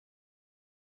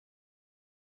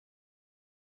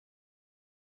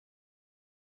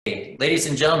Ladies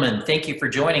and gentlemen, thank you for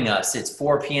joining us. It's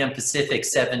 4 p.m. Pacific,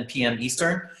 7 p.m.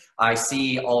 Eastern. I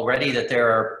see already that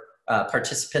there are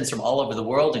participants from all over the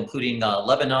world, including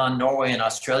Lebanon, Norway, and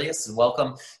Australia. So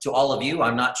welcome to all of you.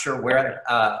 I'm not sure where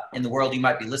in the world you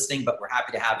might be listening, but we're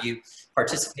happy to have you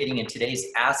participating in today's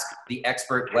Ask the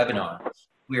Expert webinar.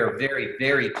 We are very,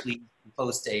 very pleased to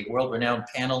host a world-renowned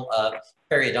panel of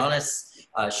periodontists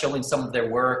showing some of their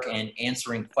work and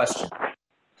answering questions.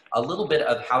 A little bit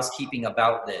of housekeeping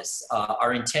about this.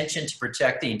 Our intention to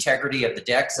protect the integrity of the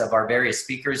decks of our various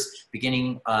speakers,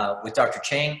 beginning with Dr.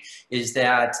 Chang, is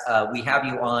that we have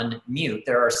you on mute.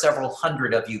 There are several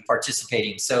hundred of you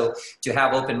participating, so to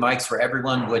have open mics for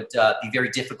everyone would be very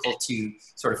difficult to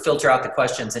sort of filter out the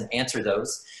questions and answer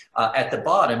those. At the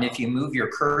bottom, if you move your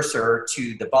cursor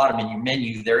to the bottom in your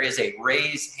menu, there is a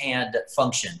raise hand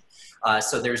function.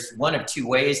 So there's one of two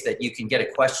ways that you can get a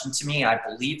question to me. I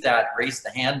believe that raise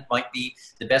the hand might be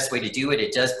the best way to do it.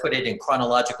 It does put it in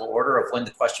chronological order of when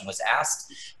the question was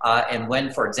asked. And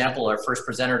when, for example, our first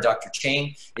presenter, Dr.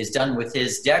 Chang, is done with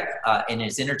his deck and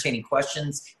his entertaining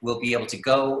questions, we'll be able to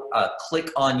go click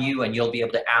on you and you'll be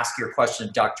able to ask your question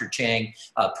of Dr. Chang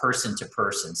person to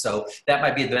person. So that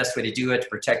might be the best way to do it to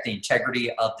protect the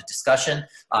integrity of the discussion.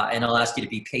 And I'll ask you to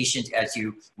be patient as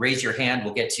you raise your hand.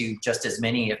 We'll get to just as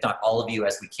many, if not all of you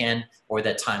as we can, or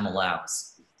that time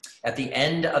allows. At the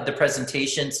end of the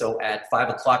presentation, so at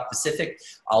 5 o'clock Pacific,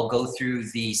 I'll go through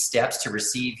the steps to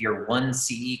receive your 1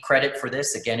 CE credit for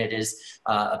this. Again, it is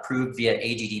approved via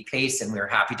AGD PACE, and we're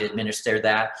happy to administer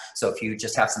that. So if you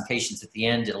just have some patience at the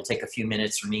end, it'll take a few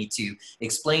minutes for me to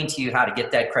explain to you how to get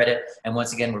that credit. And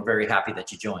once again, we're very happy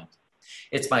that you joined.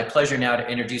 It's my pleasure now to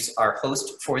introduce our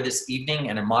host for this evening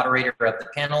and a moderator of the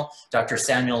panel, Dr.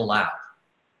 Samuel Lau.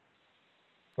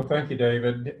 Well, thank you,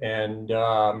 David. And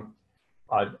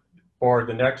for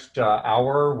the next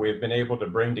hour, we've been able to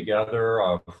bring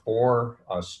together 4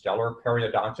 stellar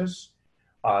periodontists.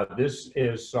 This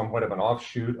is somewhat of an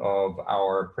offshoot of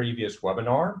our previous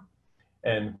webinar,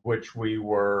 in which we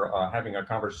were having a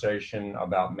conversation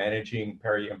about managing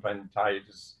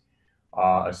peri-implantitis,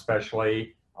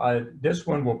 especially. This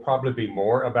one will probably be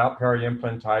more about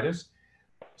peri-implantitis.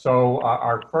 So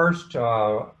our first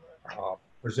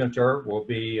presenter will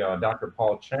be Dr.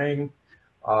 Paul Chang.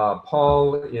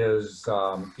 Paul is,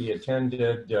 he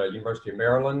attended University of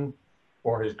Maryland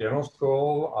for his dental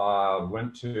school,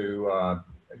 went to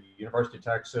University of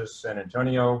Texas, San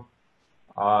Antonio.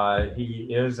 He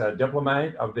is a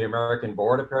diplomat of the American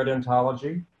Board of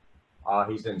Periodontology.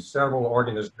 He's in several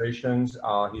organizations.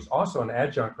 He's also an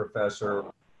adjunct professor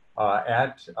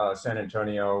at San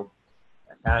Antonio.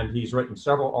 And he's written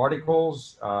several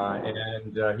articles,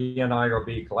 and he and I will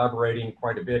be collaborating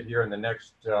quite a bit here in the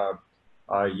next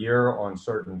year on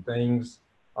certain things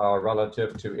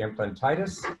relative to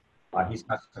implantitis. He's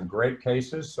got some great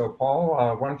cases. So Paul,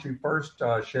 why don't you first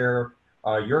share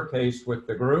your case with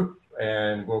the group,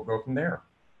 and we'll go from there.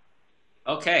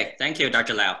 Okay, thank you,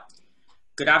 Dr. Lau.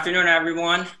 Good afternoon,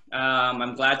 everyone.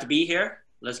 I'm glad to be here.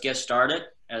 Let's get started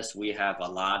as we have a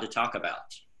lot to talk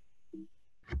about.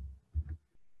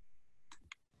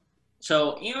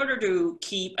 So in order to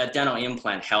keep a dental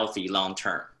implant healthy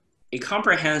long-term, a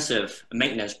comprehensive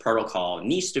maintenance protocol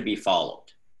needs to be followed.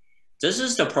 This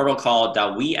is the protocol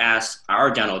that we ask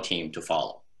our dental team to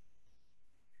follow.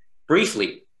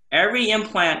 Briefly, every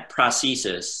implant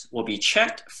prosthesis will be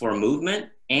checked for movement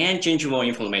and gingival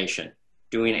inflammation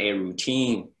during a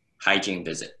routine hygiene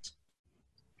visit.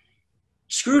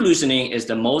 Screw loosening is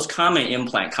the most common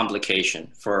implant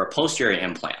complication for posterior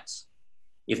implants.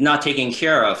 If not taken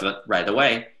care of right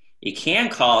away, it can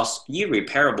cause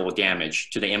irreparable damage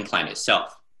to the implant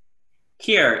itself.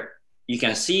 Here, you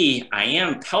can see I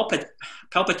am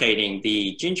palpitating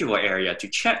the gingival area to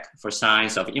check for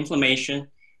signs of inflammation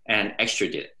and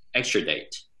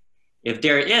extradate. If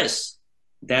there is,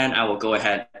 then I will go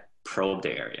ahead and probe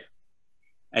the area.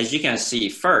 As you can see,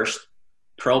 first,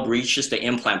 probe reaches the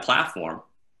implant platform,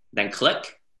 then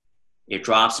click. It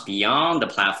drops beyond the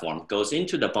platform, goes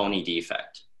into the bony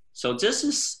defect. So this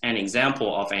is an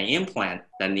example of an implant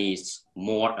that needs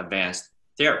more advanced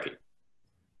therapy.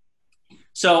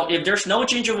 So if there's no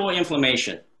gingival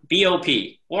inflammation, BOP,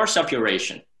 or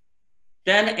suppuration,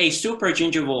 then a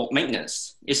supragingival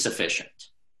maintenance is sufficient.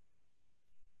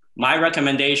 My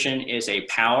recommendation is a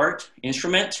powered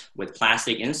instrument with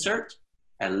plastic insert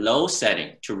at low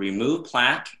setting to remove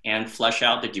plaque and flush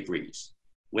out the debris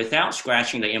without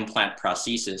scratching the implant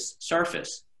prosthesis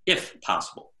surface, if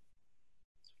possible.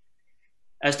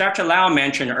 As Dr. Lau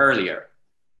mentioned earlier,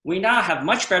 we now have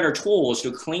much better tools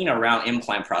to clean around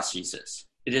implant prosthesis.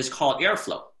 It is called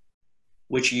airflow.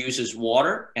 which uses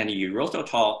water and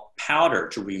erythritol powder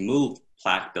to remove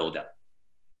plaque buildup.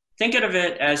 Think of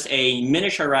it as a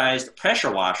miniaturized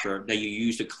pressure washer that you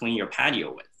use to clean your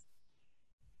patio with.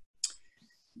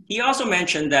 He also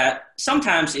mentioned that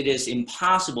sometimes it is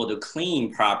impossible to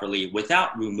clean properly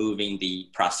without removing the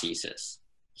prosthesis.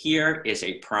 Here is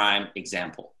a prime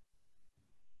example.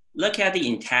 Look at the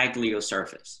intaglio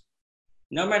surface.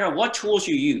 No matter what tools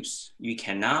you use, you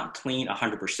cannot clean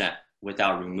 100%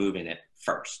 without removing it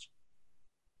first.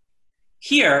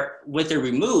 Here, with it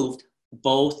removed,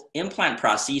 both implant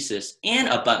prosthesis and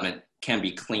abutment can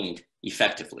be cleaned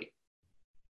effectively.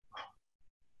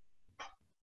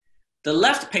 The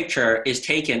left picture is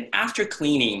taken after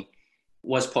cleaning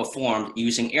was performed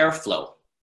using airflow,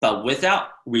 but without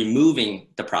removing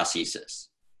the prosthesis.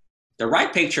 The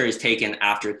right picture is taken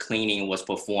after cleaning was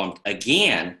performed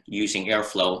again using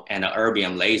airflow and an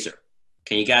erbium laser.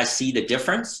 Can you guys see the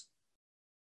difference?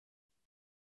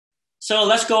 So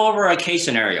let's go over a case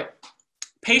scenario.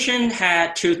 Patient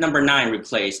had tooth number 9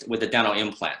 replaced with a dental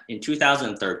implant in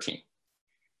 2013.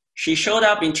 She showed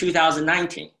up in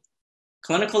 2019.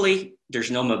 Clinically, there's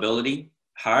no mobility.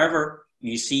 However,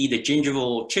 you see the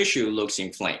gingival tissue looks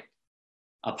inflamed.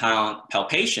 Upon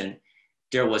palpation,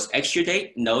 there was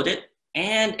exudate noted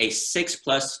and a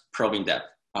 6+ probing depth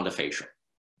on the facial.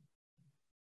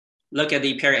 Look at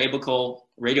the periapical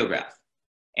radiograph.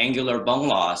 Angular bone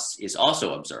loss is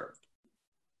also observed.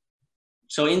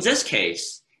 So in this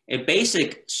case, a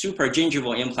basic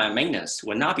supragingival implant maintenance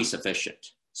would not be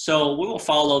sufficient. So we will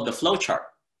follow the flow chart.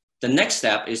 The next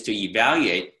step is to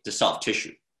evaluate the soft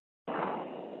tissue.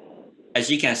 As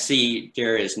you can see,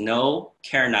 there is no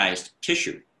keratinized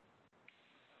tissue.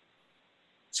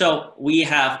 So we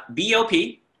have BOP,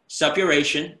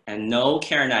 suppuration, and no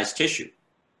keratinized tissue.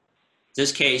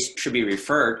 This case should be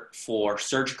referred for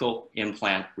surgical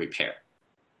implant repair.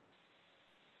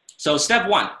 So step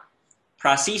 1,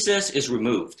 prosthesis is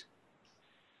removed.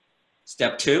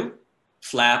 Step 2,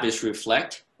 flap is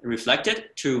reflected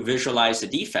to visualize the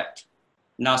defect.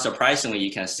 Not surprisingly,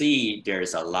 you can see there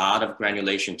is a lot of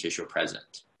granulation tissue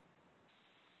present.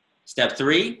 Step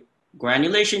 3,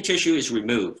 granulation tissue is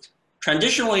removed.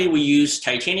 Traditionally, we use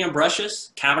titanium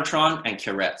brushes, Cavitron, and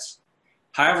curettes.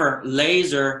 However,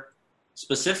 laser,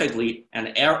 specifically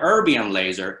an erbium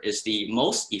laser, is the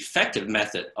most effective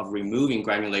method of removing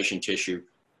granulation tissue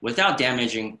without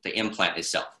damaging the implant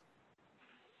itself.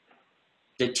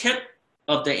 The tip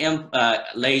of the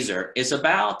laser is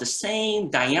about the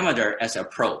same diameter as a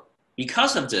probe.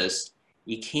 Because of this,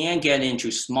 you can get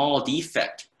into small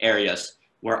defect areas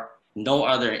where no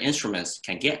other instruments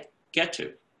can get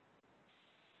to.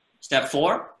 Step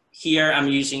 4, here I'm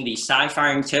using the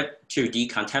side-firing tip to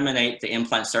decontaminate the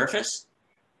implant surface.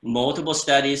 Multiple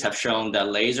studies have shown that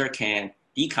laser can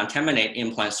decontaminate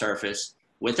implant surface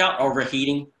without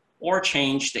overheating or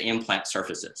change the implant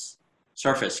surface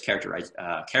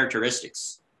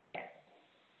characteristics.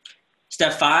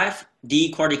 Step 5,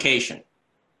 decortication.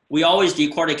 We always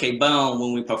decorticate bone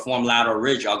when we perform lateral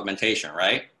ridge augmentation,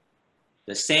 right?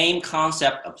 The same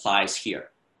concept applies here.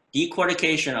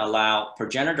 Decortication allows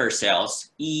progenitor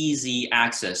cells easy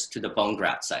access to the bone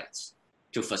graft sites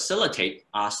to facilitate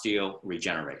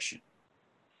osteoregeneration.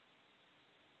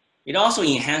 It also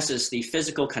enhances the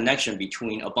physical connection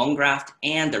between a bone graft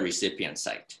and the recipient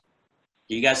site.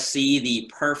 Do you guys see the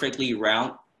perfectly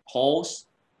round holes?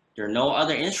 There are no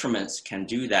other instruments can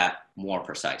do that more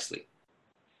precisely.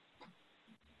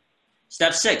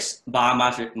 Step 6,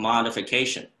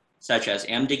 biomodification, such as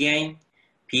MDGAIN,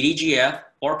 PDGF,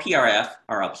 or PRF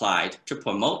are applied to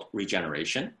promote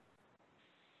regeneration.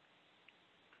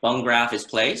 Bone graft is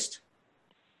placed.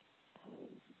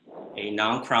 A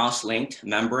non-cross-linked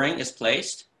membrane is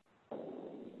placed.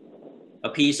 A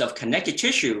piece of connective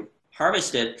tissue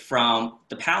harvested from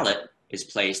the palate is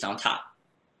placed on top.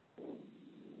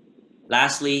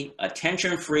 Lastly, a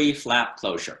tension-free flap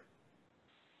closure.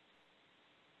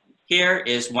 Here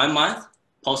is 1 month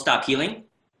post-op healing.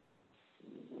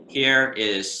 Here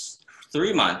is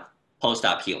 3-month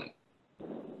post-op healing.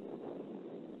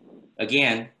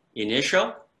 Again,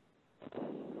 initial.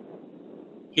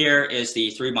 Here is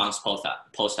the 3 months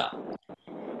post-op.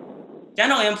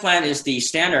 Dental implant is the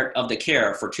standard of the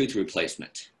care for tooth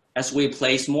replacement. As we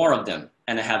place more of them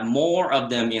and have more of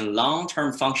them in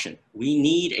long-term function, we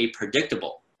need a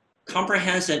predictable,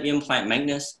 comprehensive implant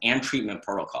maintenance and treatment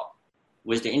protocol.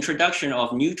 With the introduction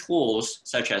of new tools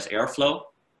such as airflow,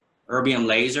 erbium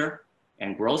laser,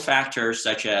 and growth factors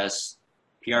such as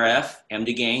PRF,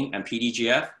 MDGAIN, and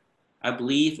PDGF, I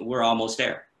believe we're almost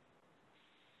there.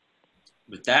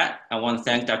 With that, I want to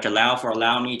thank Dr. Lau for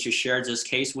allowing me to share this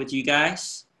case with you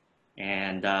guys.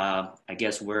 And I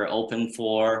guess we're open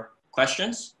for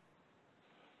questions.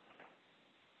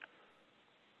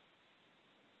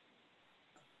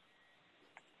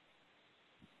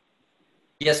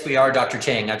 Yes, we are, Dr.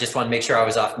 Chang. I just want to make sure I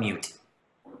was off mute.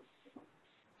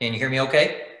 Can you hear me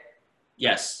okay?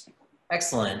 Yes.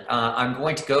 Excellent. I'm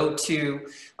going to go to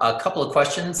a couple of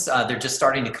questions. They're just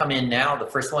starting to come in now. The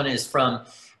first one is from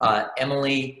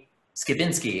Emily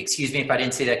Skibinski. Excuse me if I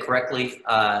didn't say that correctly.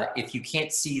 If you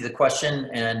can't see the question,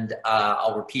 and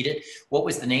I'll repeat it, what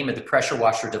was the name of the pressure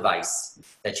washer device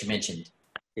that you mentioned?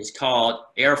 It's called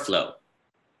Airflow,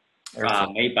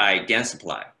 made by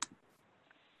Dentsply.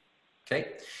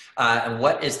 Okay. And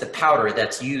what is the powder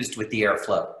that's used with the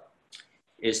Airflow?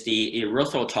 It's the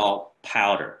erythritol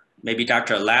powder. Maybe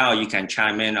Dr. Lau, you can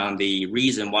chime in on the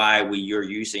reason why you're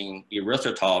using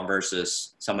erythritol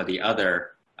versus some of the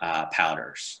other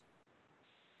powders.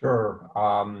 Sure.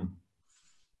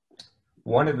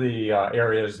 One of the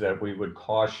areas that we would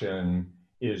caution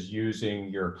is using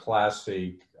your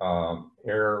classic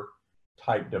air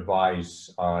type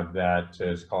device that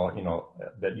is called,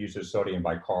 that uses sodium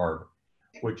bicarb,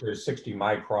 which is 60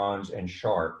 microns and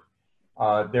sharp.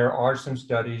 There are some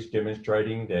studies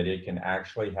demonstrating that it can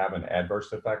actually have an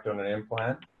adverse effect on an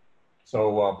implant.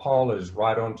 So Paul is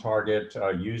right on target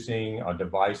using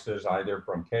devices either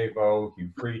from Cavo,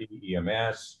 Hufredi,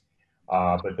 EMS.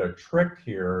 But the trick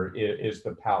here is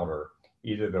the powder,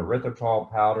 either the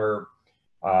erythritol powder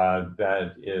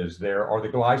that is there or the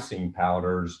glycine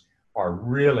powders are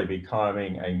really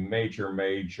becoming a major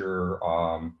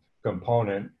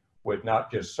component with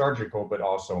not just surgical, but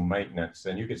also maintenance.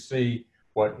 And you can see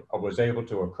what was able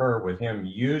to occur with him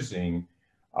using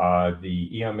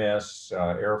the EMS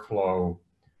airflow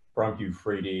from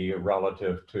Hufredi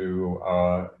relative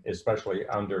to especially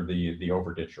under the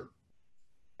overditcher.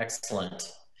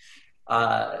 Excellent.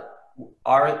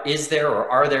 Is there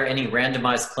or are there any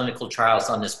randomized clinical trials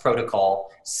on this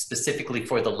protocol specifically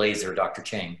for the laser, Dr.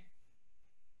 Chang?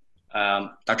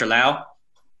 Dr. Lau?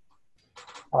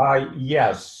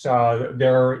 Yes,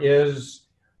 there is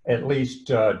at least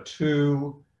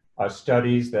 2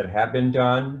 studies that have been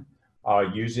done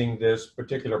using this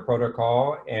particular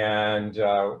protocol, and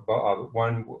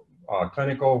one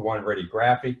clinical, one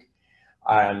radiographic.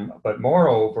 But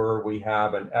moreover, we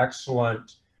have an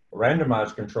excellent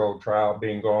randomized controlled trial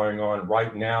going on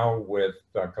right now with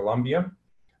Columbia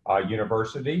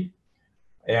University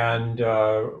and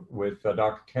with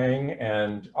Dr. King.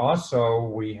 And also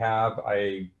we have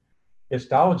a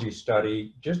histology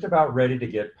study just about ready to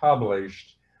get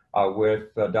published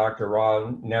with Dr.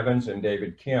 Ron Nevins and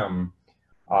David Kim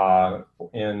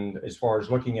as far as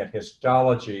looking at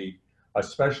histology,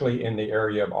 especially in the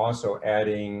area of also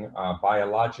adding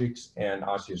biologics and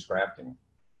osseous grafting.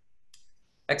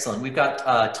 Excellent. We've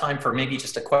got time for maybe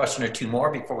just a question or 2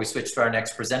 more before we switch to our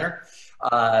next presenter.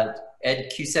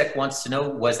 Ed Cusack wants to know,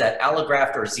 was that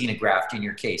allograft or xenograft in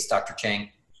your case, Dr.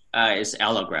 Chang? It's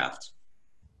allograft.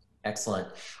 Excellent.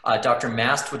 Dr.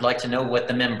 Mast would like to know what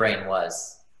the membrane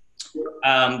was.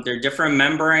 There are different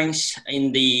membranes.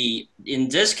 In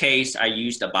this case, I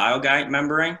used a BioGuide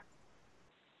membrane.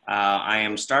 I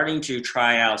am starting to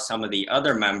try out some of the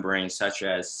other membranes, such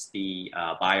as the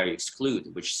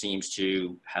BioExclude, which seems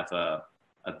to have a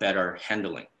better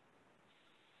handling.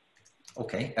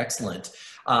 Okay, excellent.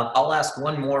 I'll ask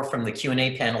one more from the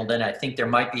Q&A panel, then I think there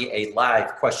might be a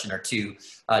live question or 2,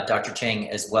 Dr. Chang,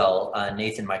 as well.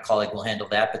 Nathan, my colleague, will handle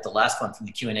that, but the last one from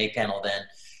the Q&A panel then.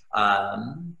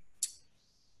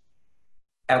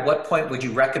 At what point would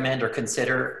you recommend or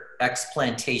consider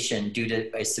explantation due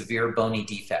to a severe bony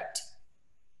defect?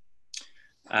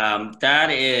 That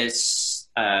is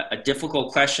a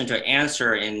difficult question to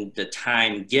answer in the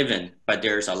time given, but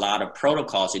there's a lot of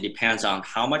protocols. It depends on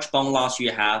how much bone loss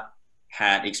you have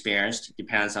had experienced,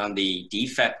 depends on the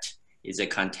defect. Is it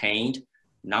contained,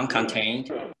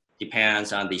 non-contained?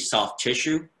 Depends on the soft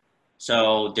tissue.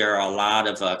 So there are a lot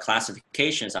of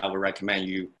classifications I would recommend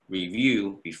you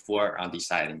review before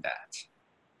deciding that.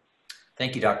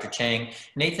 Thank you, Dr. Chang.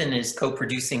 Nathan is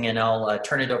co-producing, and I'll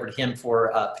turn it over to him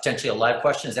for potentially a live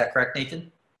question. Is that correct,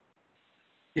 Nathan?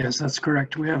 Yes, that's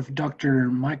correct. We have Dr.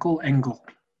 Michael Engel.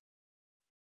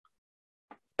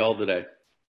 All today.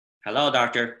 Hello,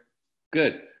 doctor.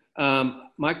 Good.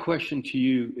 My question to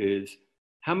you is,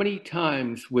 how many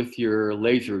times with your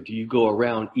laser do you go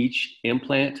around each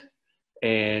implant,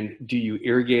 and do you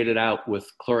irrigate it out with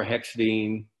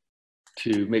chlorhexidine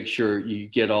to make sure you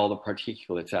get all the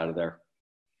particulates out of there?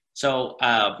 So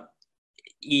I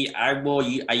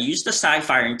use the side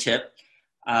firing tip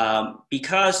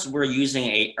because we're using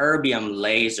a erbium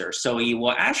laser. So it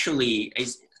will actually,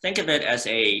 think of it as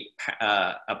a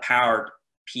powered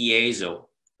piezo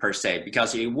per se,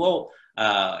 because it will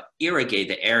irrigate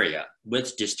the area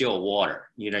with distilled water.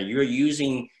 You know, you're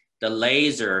using the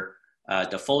laser,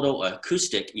 the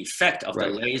photoacoustic effect of the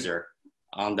laser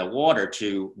on the water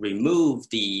to remove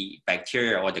the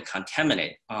bacteria or the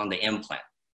contaminant on the implant.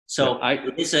 So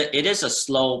it is a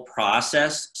slow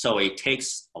process, so it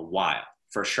takes a while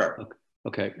for sure.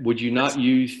 Okay. Would you not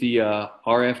use the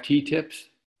RFT tips?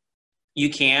 You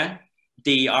can.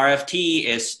 The RFT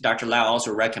is, Dr. Lau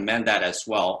also recommend that as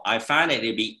well. I find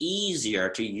it'd be easier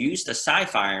to use the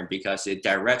sci-fi iron because it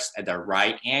directs at the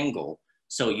right angle.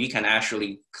 So you can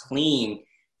actually clean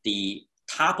the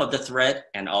top of the thread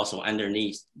and also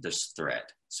underneath this thread.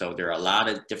 So there are a lot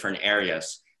of different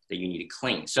areas that you need to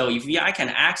clean. So if I can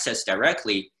access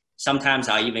directly, sometimes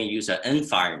I even use an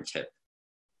end-firing tip.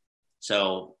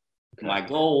 So my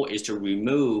goal is to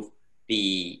remove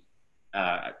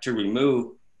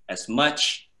as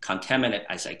much contaminant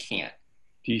as I can.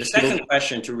 The second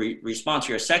question, to respond to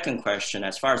your second question,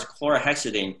 as far as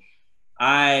chlorhexidine,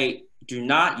 I do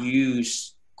not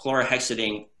use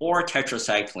chlorhexidine or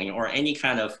tetracycline or any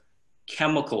kind of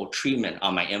chemical treatment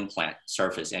on my implant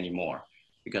surface anymore,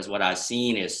 because what I've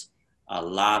seen is a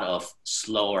lot of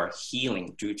slower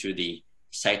healing due to the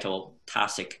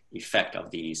cytotoxic effect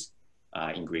of these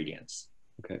ingredients.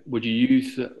 Okay. Would you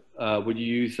use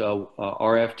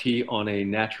RFT on a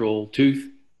natural tooth?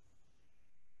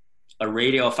 A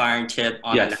radial firing tip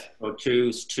on a natural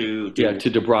tooth to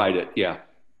debride it. Yeah.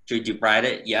 To debride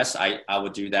it, yes, I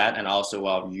would do that, and also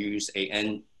I'll use a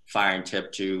end firing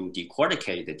tip to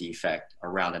decorticate the defect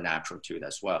around the natural tooth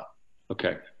as well.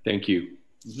 Okay. Thank you.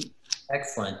 Mm-hmm.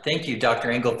 Excellent. Thank you, Dr.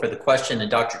 Engel, for the question, and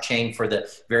Dr. Chang for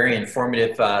the very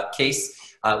informative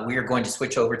case. We are going to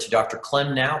switch over to Dr.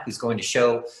 Clem now, who's going to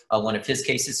show one of his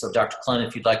cases. So Dr. Clem,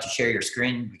 if you'd like to share your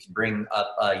screen, we can bring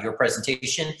up your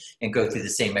presentation and go through the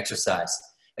same exercise.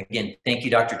 Again, thank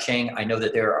you, Dr. Chang. I know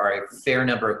that there are a fair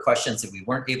number of questions that we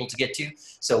weren't able to get to,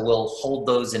 so we'll hold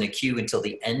those in a queue until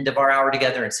the end of our hour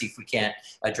together and see if we can't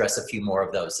address a few more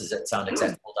of those. Does that sound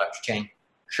acceptable, Dr. Chang?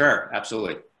 Sure,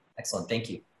 absolutely. Excellent, thank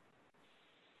you.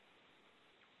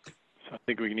 So I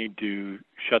think we need to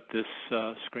shut this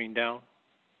screen down.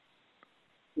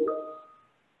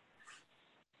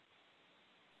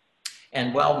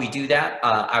 And while we do that,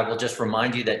 I will just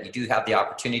remind you that you do have the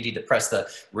opportunity to press the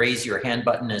raise your hand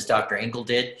button as Dr. Engel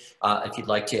did. If you'd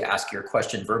like to ask your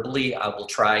question verbally, I will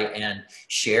try and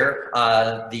share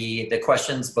the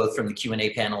questions both from the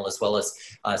Q&A panel as well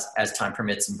as time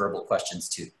permits, some verbal questions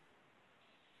too.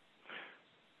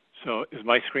 So is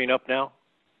my screen up now?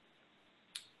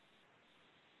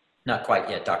 Not quite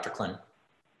yet, Dr. Clem.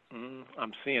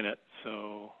 I'm seeing it,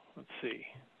 so let's see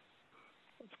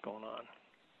what's going on.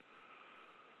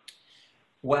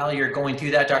 While you're going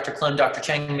through that, Dr. Clem, Dr.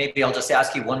 Chang, maybe I'll just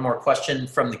ask you one more question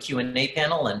from the Q&A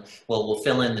panel and we'll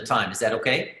fill in the time. Is that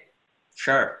okay?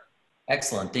 Sure.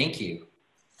 Excellent, thank you.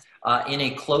 In a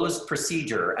closed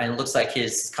procedure, and it looks like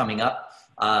his is coming up,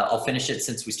 I'll finish it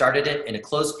since we started it. In a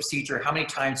closed procedure, how many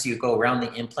times do you go around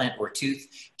the implant or tooth?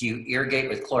 Do you irrigate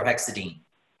with chlorhexidine?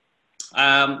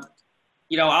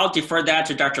 You know, I'll defer that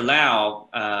to Dr. Lau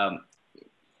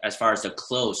as far as the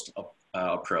closed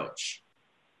approach.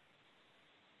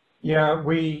 Yeah,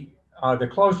 the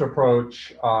closed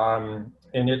approach, and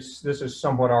this is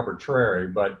somewhat arbitrary,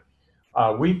 but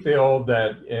we feel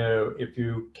that if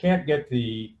you can't get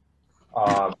the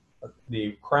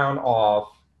crown off,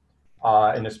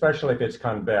 and especially if it's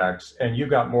convex, and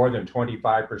you've got more than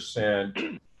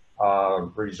 25%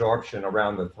 resorption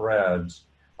around the threads,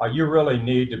 you really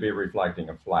need to be reflecting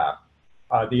a flap.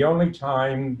 The only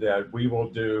time that we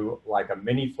will do like a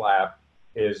mini flap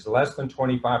is less than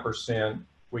 25%.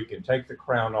 We can take the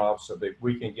crown off so that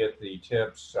we can get the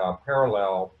tips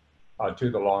parallel to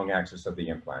the long axis of the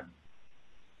implant.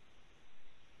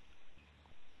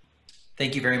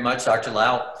 Thank you very much, Dr.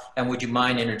 Lau. And would you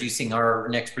mind introducing our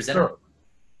next presenter? Sure.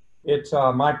 It's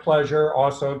my pleasure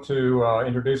also to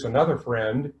introduce another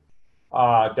friend,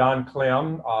 Don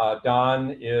Clem.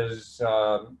 Don is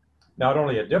not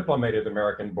only a diplomat of the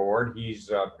American Board, he's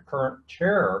the current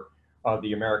chair of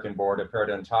the American Board of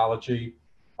Periodontology.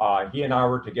 He and I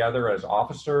were together as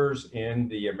officers in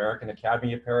the American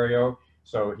Academy of Perio,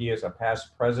 so he is a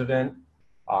past president.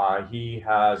 He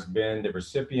has been the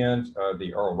recipient of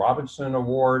the Earl Robinson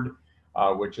Award,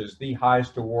 which is the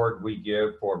highest award we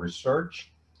give for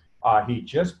research. He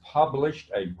just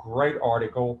published a great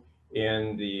article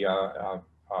in the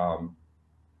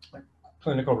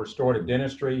Clinical Restorative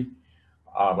Dentistry,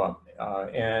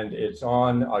 and it's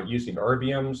on using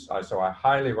erbiums. So I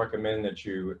highly recommend that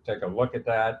you take a look at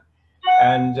that.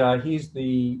 And he's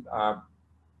the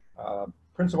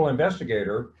principal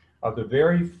investigator of the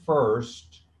very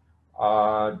first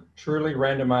truly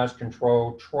randomized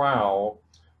controlled trial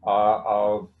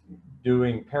of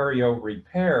doing perio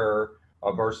repair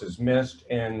versus mist,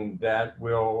 and that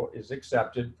is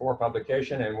accepted for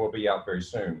publication and will be out very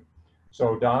soon.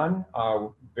 So Don,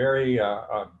 very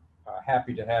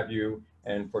happy to have you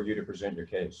and for you to present your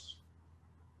case.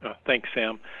 Thanks,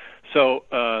 Sam. So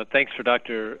thanks for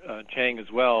Dr. Chang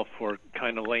as well for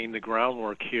kind of laying the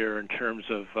groundwork here in terms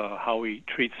of how we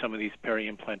treat some of these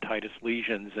peri-implantitis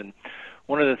lesions. And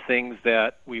one of the things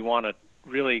that we want to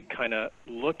really kind of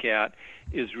look at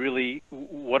is really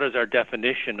what is our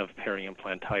definition of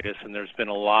peri-implantitis. And there's been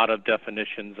a lot of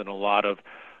definitions and a lot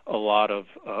of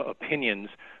opinions.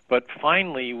 But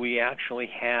finally, we actually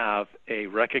have a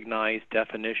recognized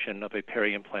definition of a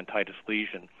peri-implantitis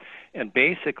lesion. And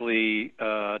basically,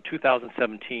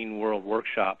 2017 World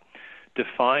Workshop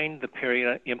defined the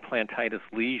peri-implantitis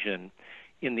lesion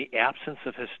in the absence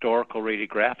of historical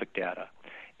radiographic data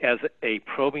as a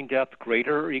probing depth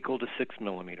greater or equal to 6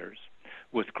 millimeters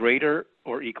with greater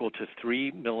or equal to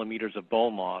 3 millimeters of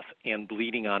bone loss and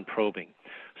bleeding on probing.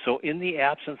 So in the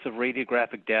absence of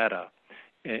radiographic data,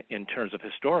 in terms of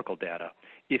historical data,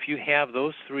 if you have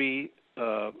those three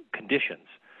conditions,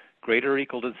 greater or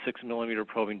equal to 6 millimeter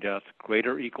probing depth,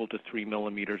 greater or equal to 3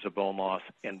 millimeters of bone loss,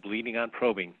 and bleeding on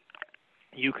probing,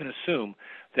 you can assume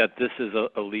that this is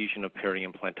a lesion of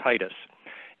peri-implantitis.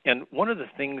 And one of the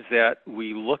things that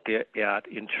we look at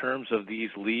in terms of these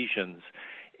lesions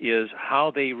is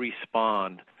how they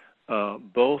respond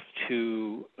both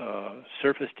to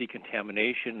surface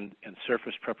decontamination and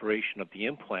surface preparation of the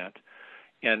implant,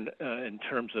 and in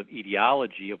terms of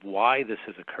etiology of why this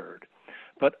has occurred.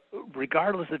 But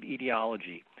regardless of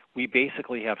etiology, we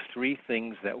basically have three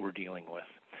things that we're dealing with.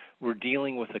 We're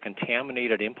dealing with a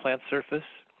contaminated implant surface,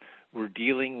 we're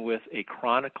dealing with a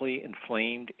chronically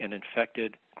inflamed and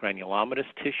infected granulomatous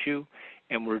tissue,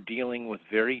 and we're dealing with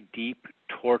very deep,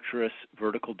 tortuous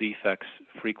vertical defects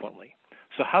frequently.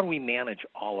 So how do we manage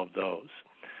all of those?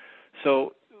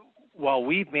 So while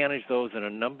we've managed those in a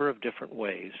number of different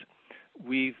ways,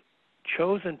 we've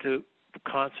chosen to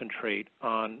concentrate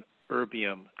on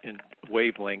erbium in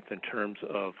wavelength in terms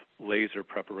of laser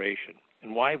preparation.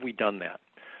 And why have we done that?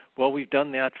 Well, we've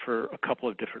done that for a couple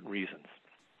of different reasons.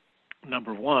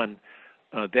 Number one,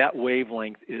 that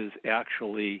wavelength is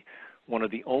actually one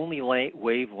of the only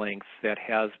wavelengths that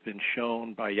has been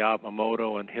shown by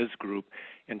Yamamoto and his group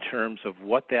in terms of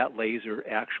what that laser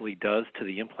actually does to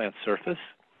the implant surface,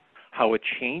 how it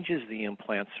changes the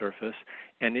implant surface,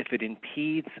 and if it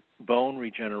impedes bone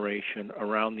regeneration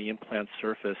around the implant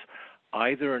surface,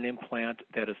 either an implant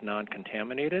that is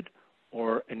non-contaminated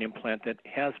or an implant that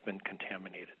has been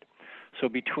contaminated. So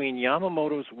between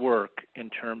Yamamoto's work in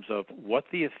terms of what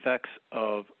the effects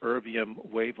of erbium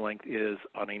wavelength is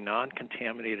on a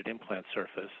non-contaminated implant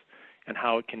surface and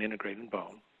how it can integrate in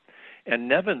bone, and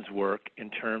Nevin's work in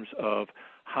terms of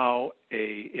how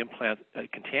a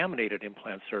contaminated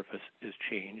implant surface is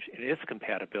changed and its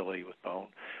compatibility with bone,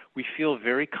 we feel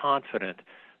very confident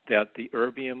that the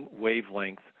erbium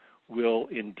wavelength will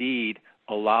indeed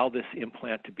allow this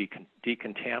implant to be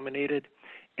decontaminated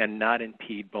and not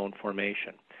impede bone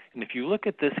formation. And if you look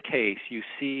at this case, you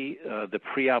see the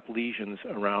pre-op lesions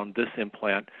around this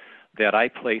implant that I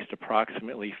placed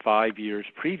approximately 5 years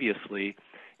previously,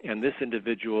 and this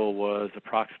individual was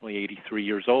approximately 83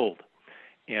 years old,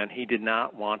 and he did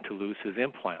not want to lose his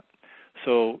implant.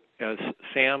 So as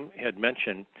Sam had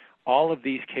mentioned, all of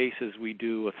these cases we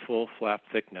do with full flap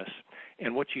thickness,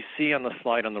 and what you see on the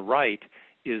slide on the right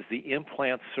is the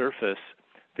implant surface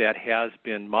that has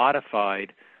been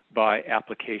modified by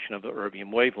application of the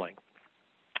erbium wavelength.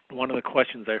 One of the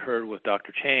questions I heard with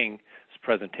Dr. Chang's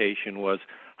presentation was,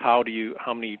 how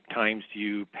many times do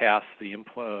you pass the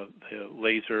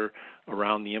laser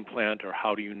around the implant, or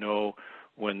how do you know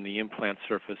when the implant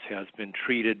surface has been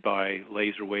treated by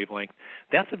laser wavelength?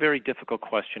 That's a very difficult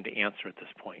question to answer at this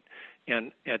point.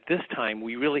 And at this time,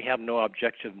 we really have no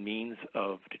objective means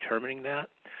of determining that.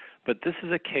 But this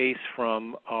is a case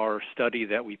from our study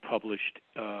that we published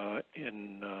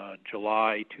in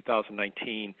July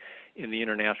 2019 in the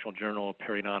International Journal of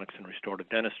Periodontics and Restorative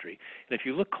Dentistry. And if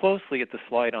you look closely at the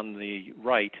slide on the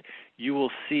right, you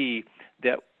will see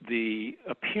that the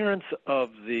appearance of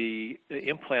the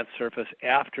implant surface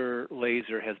after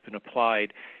laser has been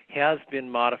applied has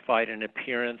been modified in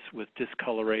appearance with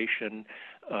discoloration.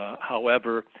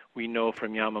 However, we know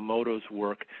from Yamamoto's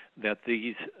work that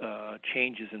these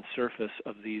changes in surface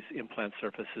of these implant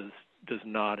surfaces does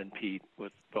not impede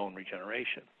with bone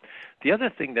regeneration. The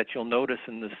other thing that you'll notice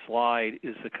in this slide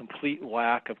is the complete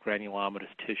lack of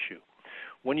granulomatous tissue.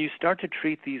 When you start to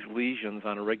treat these lesions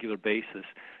on a regular basis,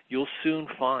 you'll soon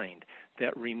find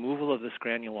that removal of this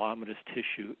granulomatous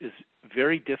tissue is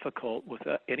very difficult with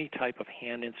any type of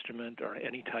hand instrument or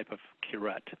any type of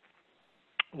curette.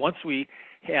 Once we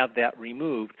have that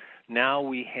removed, now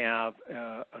we have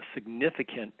a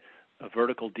significant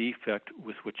vertical defect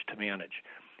with which to manage.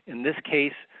 In this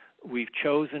case, we've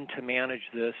chosen to manage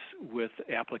this with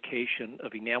application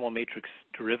of enamel matrix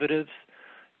derivatives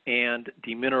and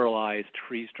demineralized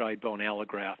freeze-dried bone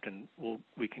allograft, and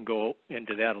we can go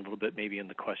into that a little bit maybe in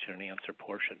the question and answer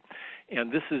portion.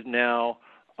 And this is now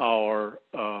our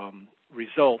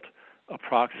result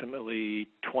approximately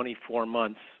 24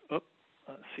 months, let's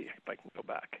see if I can go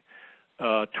back,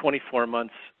 24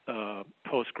 months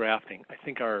post-grafting. I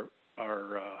think our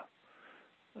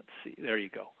let's see, there you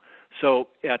go. So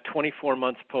at 24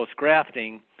 months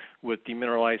post-grafting with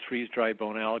demineralized freeze-dried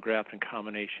bone allograft and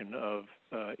combination of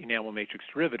enamel matrix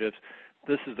derivatives,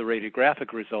 this is the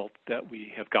radiographic result that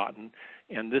we have gotten.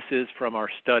 And this is from our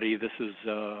study. This is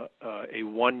a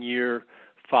 1-year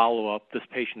follow-up. This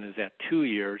patient is at 2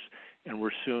 years, and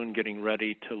we're soon getting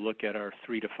ready to look at our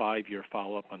 3 to 5 year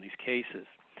follow-up on these cases.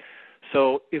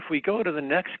 So if we go to the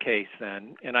next case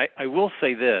then, and I will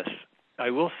say this, I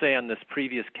will say on this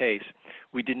previous case,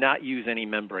 we did not use any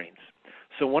membranes.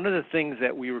 So one of the things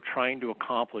that we were trying to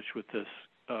accomplish with this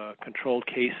controlled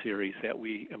case series that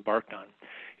we embarked on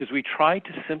is we tried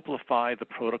to simplify the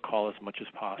protocol as much as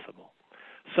possible.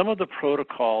 Some of the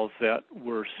protocols that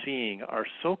we're seeing are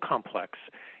so complex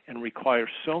and require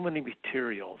so many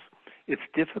materials, it's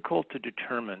difficult to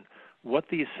determine what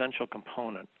the essential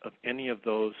component of any of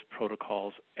those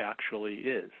protocols actually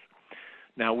is.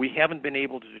 Now, we haven't been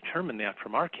able to determine that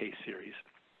from our case series,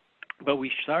 but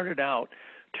we started out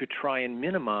to try and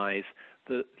minimize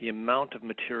the amount of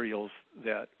materials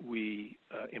that we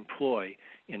employ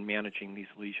in managing these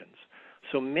lesions.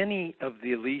 So many of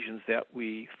the lesions that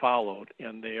we followed,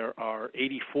 and there are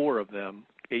 84 of them,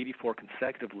 84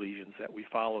 consecutive lesions that we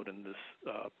followed in this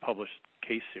published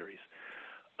case series,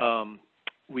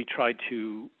 we tried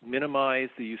to minimize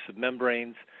the use of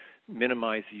membranes,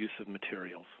 minimize the use of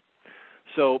materials.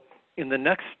 So in the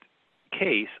next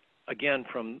case, again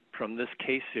from this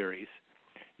case series,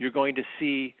 you're going to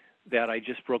see that I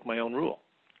just broke my own rule.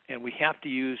 And we have to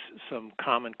use some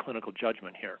common clinical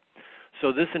judgment here.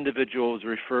 So this individual was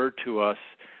referred to us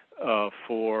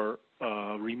for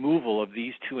removal of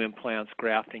these 2 implants,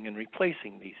 grafting and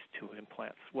replacing these 2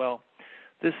 implants. Well,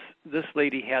 this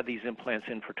lady had these implants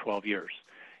in for 12 years,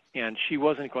 and she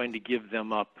wasn't going to give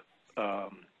them up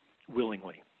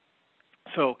willingly.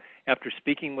 So after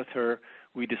speaking with her,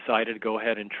 we decided to go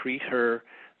ahead and treat her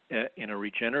in a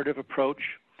regenerative approach.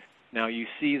 Now you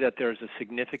see that there's a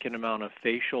significant amount of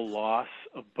facial loss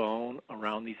of bone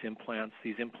around these implants.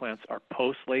 These implants are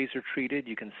post-laser treated.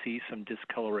 You can see some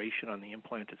discoloration on the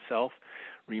implant itself,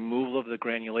 removal of the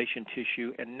granulation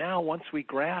tissue, and now once we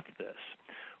graft this,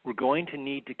 we're going to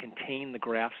need to contain the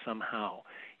graft somehow.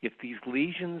 If these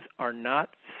lesions are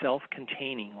not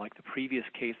self-containing like the previous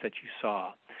case that you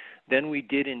saw, then we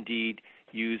did indeed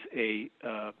use a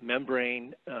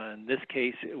membrane. In this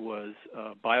case, it was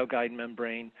a BioGuide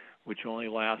membrane, which only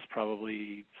lasts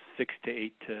probably 6 to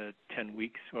 8 to 10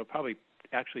 weeks, or probably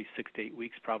actually 6 to 8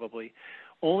 weeks probably,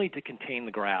 only to contain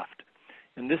the graft.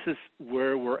 And this is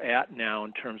where we're at now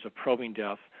in terms of probing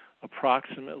depth,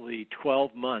 approximately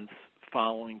 12 months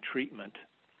following treatment.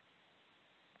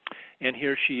 And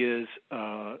here she is,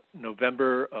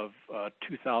 November of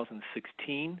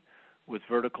 2016, with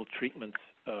vertical treatments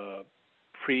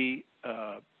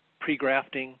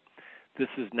pre-grafting. This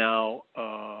is now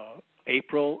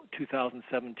April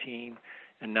 2017,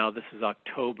 and now this is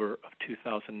October of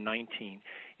 2019.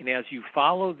 And as you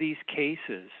follow these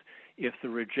cases, if the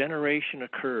regeneration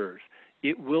occurs,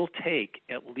 it will take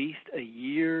at least a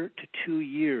year to 2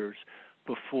 years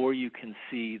before you can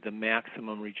see the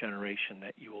maximum regeneration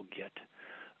that you will get.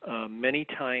 Many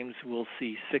times we'll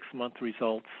see 6-month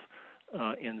results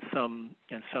in some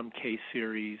case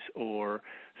series, or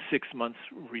 6 months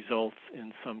results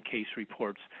in some case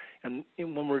reports. And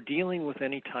when we're dealing with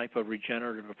any type of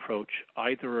regenerative approach,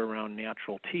 either around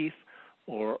natural teeth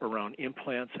or around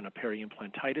implants and a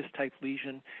peri-implantitis type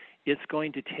lesion, it's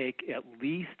going to take at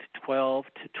least 12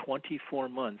 to 24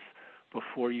 months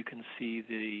before you can see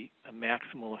the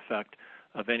maximal effect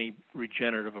of any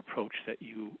regenerative approach that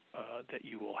you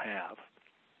will have.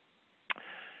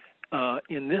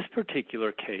 In this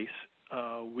particular case,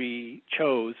 we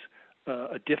chose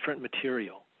a different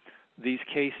material. These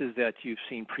cases that you've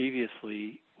seen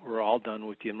previously were all done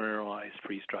with demineralized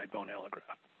freeze-dried bone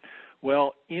allograft.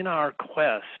 Well, in our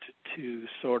quest to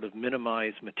sort of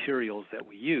minimize materials that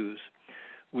we use,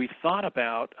 we thought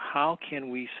about how can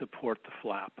we support the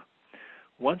flap.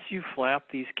 Once you flap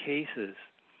these cases,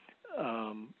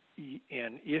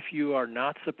 and if you are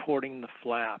not supporting the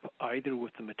flap either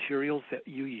with the materials that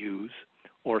you use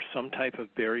or some type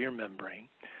of barrier membrane,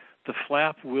 the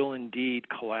flap will indeed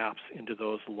collapse into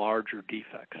those larger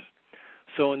defects.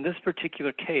 So in this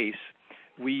particular case,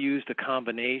 we used a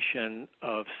combination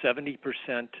of 70%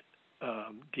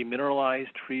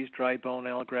 demineralized freeze-dried bone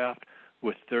allograft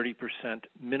with 30%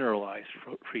 mineralized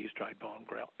freeze-dried bone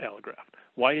allograft.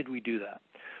 Why did we do that?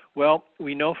 Well,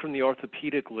 we know from the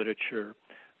orthopedic literature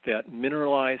that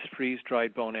mineralized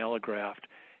freeze-dried bone allograft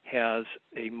has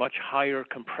a much higher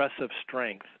compressive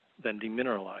strength than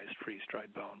demineralized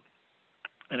freeze-dried bone.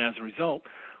 And as a result,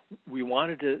 we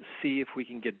wanted to see if we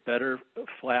can get better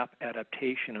flap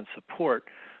adaptation and support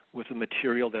with a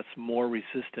material that's more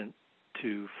resistant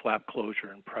to flap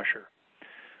closure and pressure.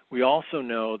 We also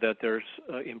know that there's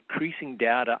increasing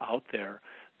data out there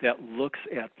that looks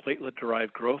at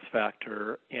platelet-derived growth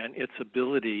factor and its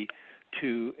ability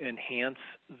to enhance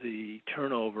the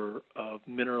turnover of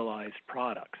mineralized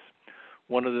products.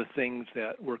 One of the things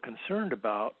that we're concerned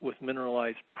about with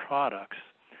mineralized products,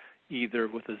 either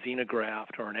with a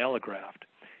xenograft or an allograft,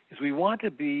 is we want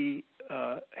to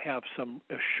have some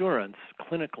assurance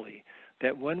clinically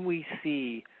that when we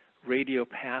see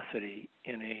radiopacity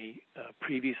in a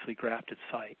previously grafted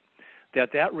site,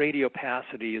 that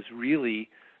radiopacity is really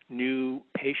new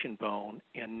patient bone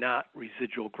and not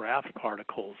residual graft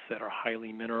particles that are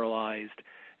highly mineralized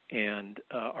and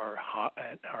are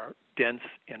dense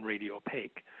and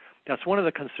radiopaque. That's one of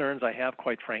the concerns I have,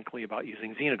 quite frankly, about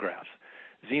using xenografts.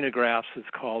 Xenografts is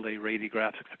called a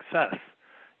radiographic success.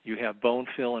 You have bone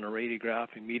fill in a radiograph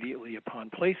immediately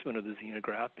upon placement of the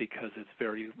xenograft because it's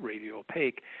very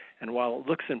radiopaque. And while it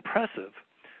looks impressive,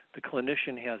 the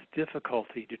clinician has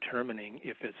difficulty determining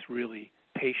if it's really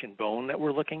patient bone that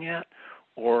we're looking at,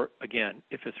 or again,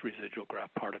 if it's residual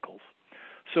graft particles.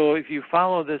 So if you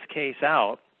follow this case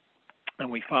out, and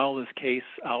we follow this case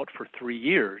out for 3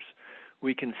 years,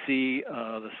 we can see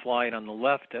the slide on the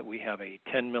left that we have a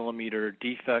 10 millimeter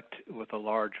defect with a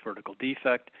large vertical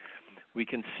defect. We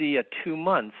can see at 2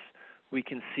 months, we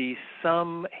can see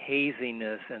some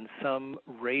haziness and some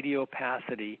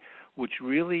radiopacity, which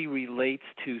really relates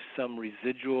to some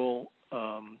residual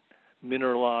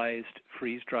mineralized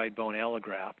freeze-dried bone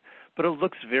allograft, but it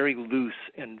looks very loose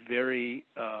and very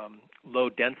low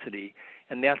density,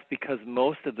 and that's because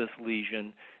most of this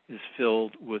lesion is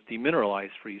filled with demineralized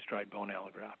freeze-dried bone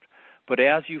allograft. But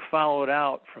as you follow it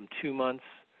out from 2 months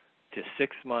to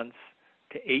 6 months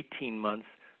to 18 months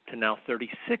to now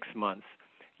 36 months,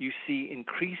 you see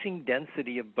increasing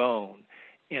density of bone,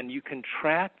 and you can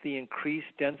track the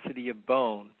increased density of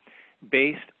bone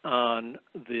based on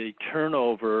the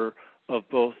turnover of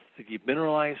both the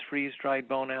demineralized freeze-dried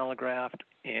bone allograft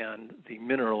and the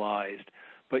mineralized.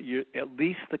 But at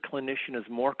least the clinician is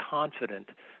more confident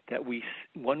that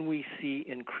when we see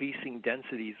increasing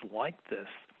densities like this,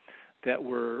 that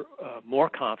we're more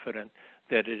confident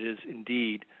that it is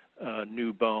indeed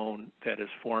new bone that is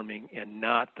forming and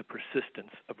not the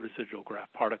persistence of residual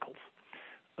graft particles.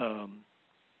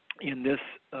 In this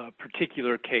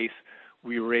particular case,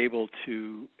 we were able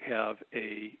to have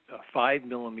a 5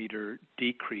 millimeter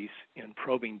decrease in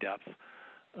probing depth,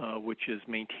 which is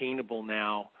maintainable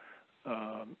now,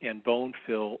 and bone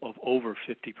fill of over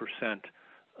 50%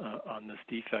 on this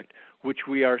defect, which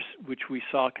we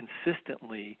saw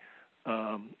consistently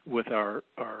with our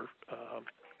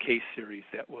case series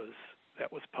that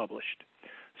was published.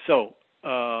 So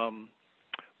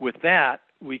with that,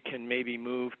 we can maybe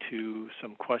move to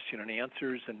some question and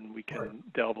answers, and we can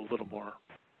delve a little more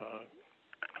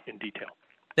in detail.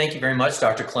 Thank you very much,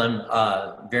 Dr. Clem.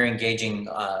 Very engaging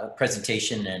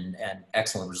presentation and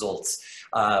excellent results.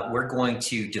 We're going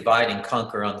to divide and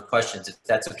conquer on the questions. If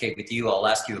that's okay with you, I'll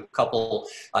ask you a couple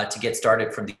to get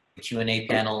started from the Q&A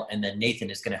panel, and then Nathan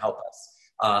is going to help us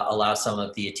allow some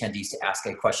of the attendees to ask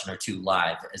a question or two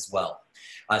live as well.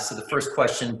 So the first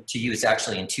question to you is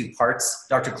actually in 2 parts.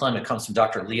 Dr. Clem, it comes from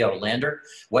Dr. Leo Lander.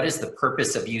 What is the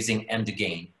purpose of using M to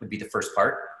gain would be the first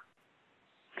part.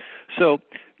 So,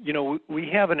 you know, we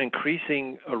have an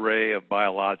increasing array of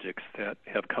biologics that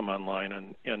have come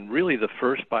online, and really the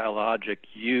first biologic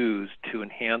used to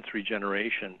enhance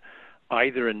regeneration,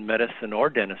 either in medicine or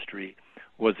dentistry,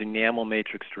 was enamel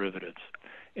matrix derivatives.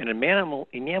 And enamel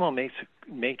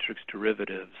matrix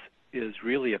derivatives is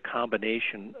really a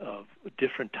combination of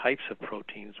different types of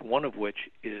proteins, one of which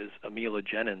is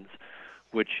amelogenins,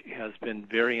 which has been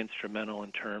very instrumental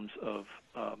in terms of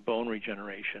bone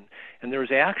regeneration. And there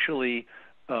was actually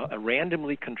a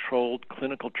randomly controlled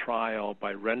clinical trial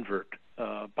by Renvert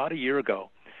about a year ago,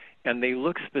 and they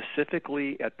looked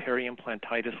specifically at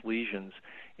periimplantitis lesions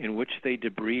in which they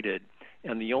debrided,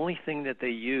 and the only thing that they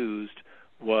used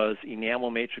was enamel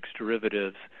matrix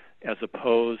derivatives as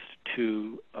opposed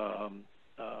to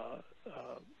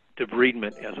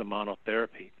debridement as a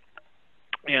monotherapy.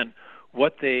 And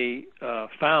what they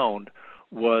found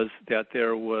was that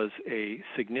there was a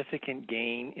significant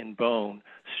gain in bone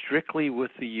strictly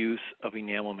with the use of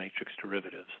enamel matrix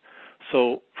derivatives.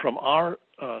 So from our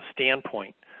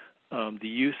standpoint, the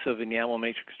use of enamel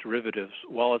matrix derivatives,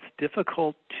 while it's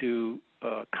difficult to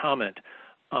comment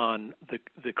on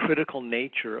the critical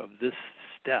nature of this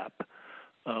step,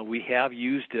 we have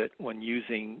used it when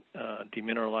using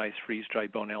demineralized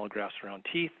freeze-dried bone allografts around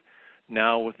teeth.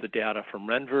 Now with the data from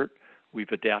Renvert,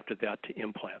 we've adapted that to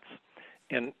implants.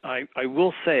 And I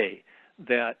will say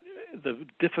that the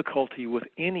difficulty with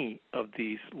any of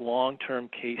these long-term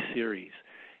case series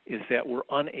is that we're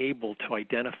unable to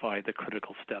identify the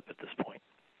critical step at this point.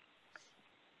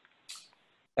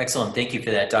 Excellent. Thank you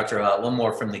for that, Doctor. One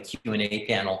more from the Q&A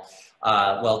panel.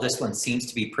 Well, this one seems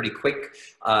to be pretty quick,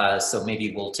 so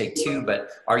maybe we'll take two, but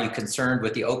are you concerned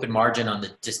with the open margin on the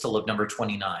distal of number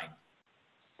 29?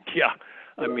 Yeah,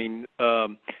 I mean,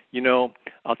 you know,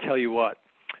 I'll tell you what,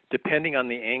 depending on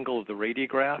the angle of the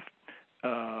radiograph,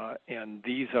 and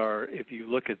these are, if you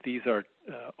look at these are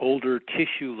older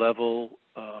tissue level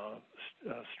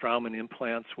Straumann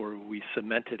implants where we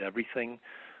cemented everything.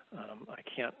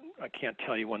 I can't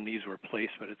tell you when these were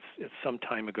placed, but it's some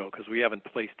time ago because we haven't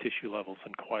placed tissue levels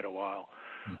in quite a while.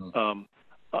 Mm-hmm.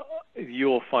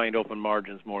 You'll find open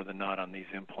margins more than not on these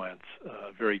implants,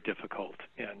 very difficult.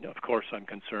 And of course, I'm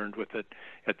concerned with it.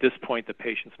 At this point, the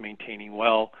patient's maintaining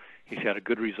well. He's had a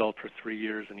good result for 3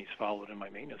 years, and he's followed in my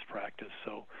maintenance practice.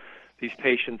 So these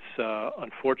patients,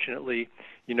 unfortunately,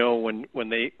 you know, when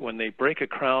they break a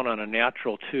crown on a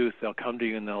natural tooth, they'll come to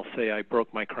you and they'll say, "I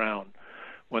broke my crown."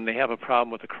 When they have a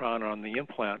problem with the crown on the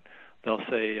implant, they'll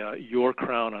say, "Your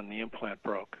crown on the implant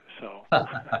broke." So.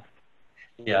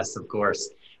 Yes, of course.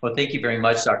 Well, thank you very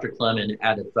much, Dr. Clem, and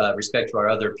out of respect to our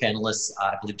other panelists,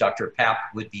 I believe Dr. Papp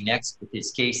would be next with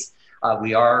his case.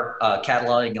 We are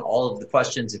cataloging all of the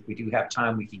questions. If we do have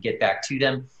time, we can get back to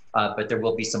them, but there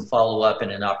will be some follow-up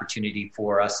and an opportunity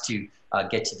for us to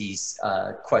get to these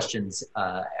questions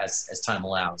as time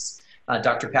allows.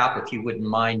 Dr. Papp, if you wouldn't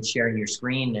mind sharing your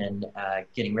screen and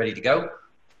getting ready to go.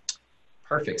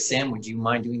 Perfect. Sam, would you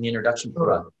mind doing the introduction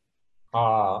for us?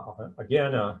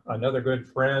 Again, another good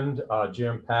friend,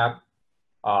 Jim Papp.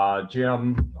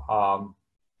 Jim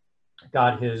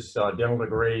got his dental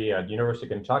degree at the University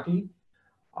of Kentucky,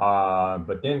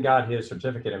 but then got his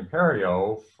certificate in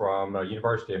perio from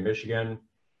University of Michigan,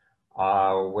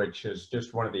 which is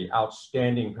just one of the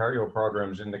outstanding perio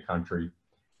programs in the country.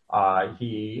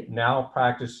 He now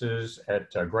practices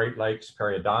at Great Lakes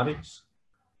Periodontics,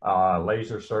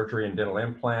 laser surgery and dental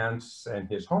implants in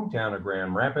his hometown of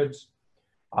Grand Rapids.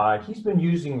 He's been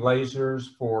using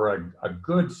lasers for a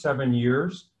good 7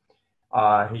 years.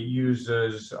 He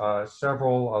uses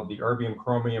several of the erbium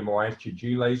chromium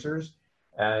OISGG lasers,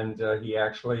 and he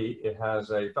actually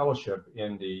has a fellowship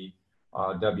in the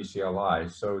WCLI.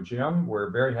 So Jim, we're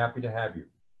very happy to have you.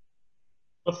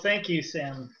 Well, thank you,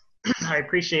 Sam. I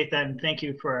appreciate that, and thank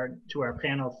you to our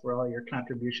panel for all your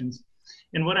contributions.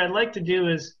 And what I'd like to do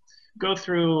is go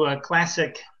through a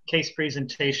classic case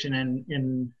presentation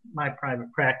in my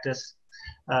private practice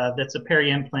that's a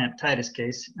periimplantitis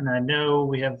case. And I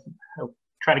know I'll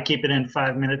try to keep it in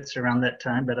 5 minutes around that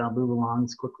time, but I'll move along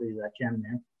as quickly as I can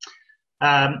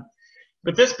there.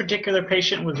 But this particular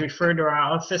patient was referred to our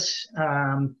office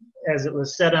as it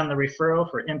was said on the referral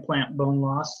for implant bone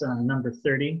loss on number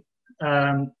 30.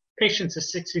 Patient's a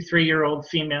 63-year-old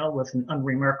female with an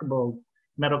unremarkable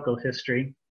medical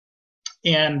history.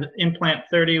 And implant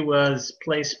 30 was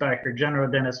placed by her general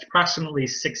dentist approximately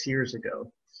 6 years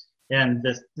ago. And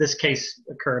this case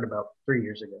occurred about 3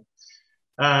 years ago.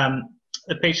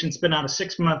 The patient's been on a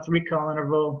 6-month recall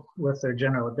interval with their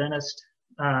general dentist.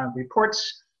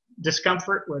 Reports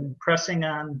discomfort when pressing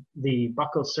on the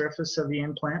buccal surface of the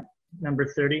implant, number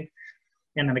 30,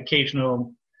 and an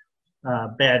occasional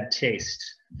bad taste.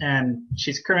 And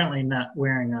she's currently not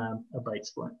wearing a bite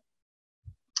splint.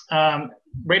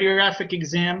 Radiographic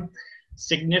exam,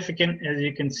 significant, as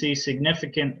you can see,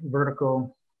 significant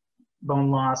vertical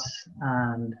bone loss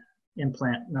on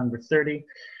implant number 30,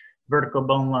 vertical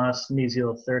bone loss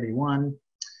mesial 31.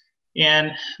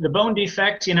 And the bone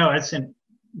defect, you know,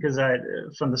 because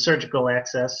from the surgical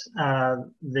access,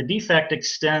 the defect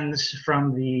extends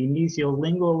from the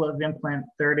mesiolingual of implant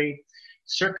 30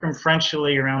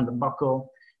 circumferentially around the buccal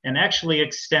and actually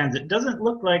extends. It doesn't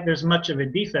look like there's much of a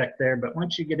defect there, but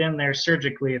once you get in there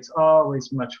surgically, it's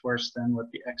always much worse than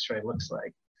what the x-ray looks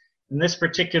like. And this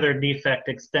particular defect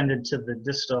extended to the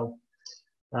distal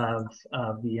of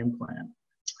the implant.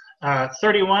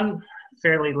 31,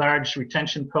 fairly large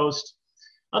retention post,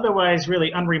 otherwise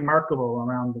really unremarkable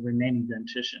around the remaining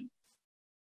dentition.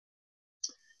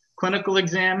 Clinical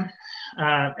exam,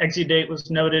 exudate was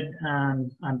noted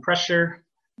on pressure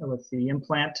with the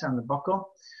implant on the buccal.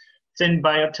 Thin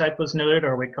biotype was noted,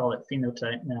 or we call it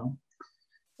phenotype now.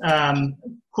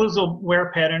 Occlusal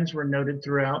wear patterns were noted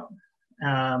throughout.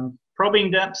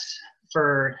 Probing depths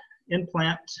for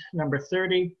implant number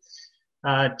 30,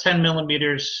 10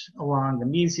 millimeters along the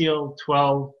mesial,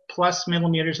 12 plus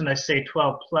millimeters, and I say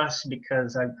 12 plus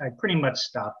because I pretty much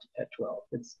stopped at 12.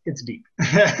 It's deep,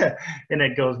 and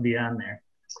it goes beyond there.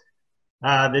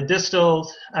 The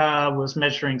distal was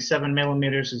measuring 7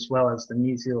 millimeters as well as the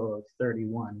mesial of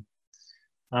 31.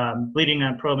 Bleeding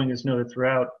on probing is noted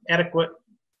throughout. Adequate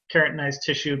keratinized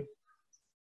tissue.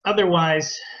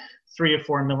 Otherwise, 3 or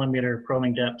 4 millimeter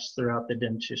probing depths throughout the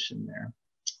dentition there.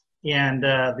 And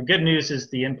the good news is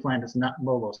the implant is not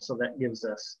mobile, so that gives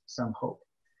us some hope.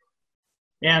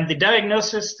 And the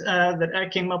diagnosis that I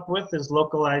came up with is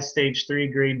localized stage 3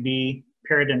 grade B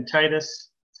periodontitis,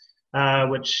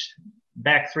 which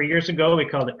back 3 years ago we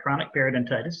called it chronic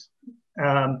periodontitis.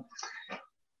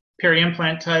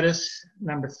 Periimplantitis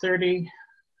number 30,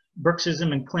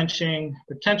 bruxism and clinching,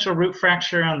 potential root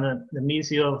fracture on the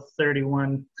mesial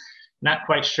 31, not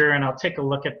quite sure, and I'll take a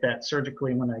look at that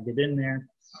surgically when I get in there,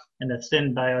 and a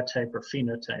thin biotype or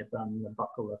phenotype on the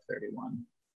buccal of 31.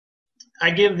 I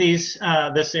give these,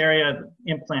 this area,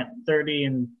 implant 30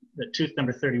 and the tooth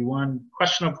number 31,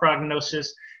 questionable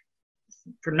prognosis.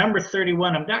 For number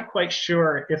 31, I'm not quite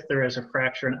sure if there is a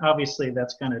fracture, and obviously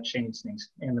that's going to change things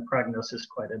and the prognosis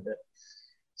quite a bit.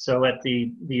 So at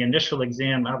the initial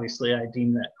exam, obviously I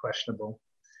deem that questionable.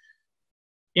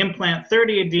 Implant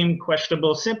 30 I deem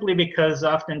questionable simply because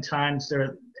oftentimes,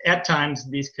 at times,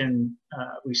 these can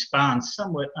respond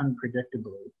somewhat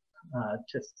unpredictably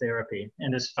to therapy.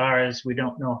 And as far as we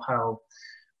don't know how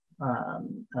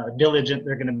diligent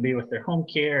they're going to be with their home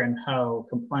care and how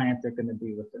compliant they're going to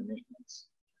be with their maintenance.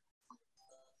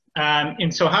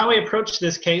 And so how I approached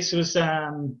this case was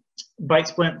bite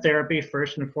splint therapy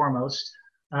first and foremost.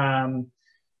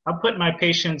 I'll put my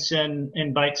patients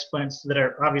in bite splints that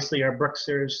are obviously are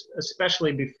bruxers,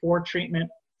 especially before treatment,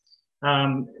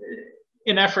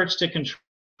 in efforts to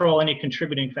control any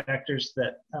contributing factors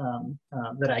that,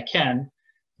 that I can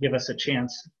give us a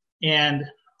chance. And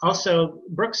also,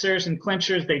 bruxers and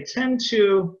clinchers, they tend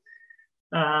to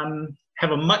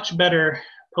have a much better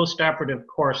postoperative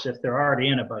course if they're already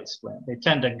in a bite splint. They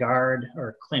tend to guard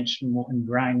or clinch more and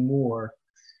grind more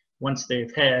once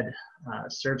they've had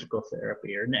surgical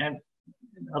therapy or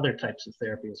other types of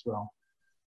therapy as well.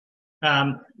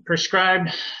 Prescribed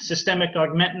systemic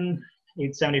augmentin,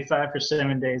 875 for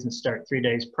 7 days and start 3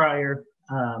 days prior.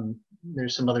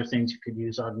 There's some other things you could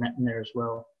use augmentin there as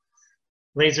well.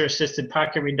 Laser-assisted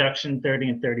pocket reduction, 30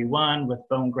 and 31 with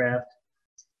bone graft,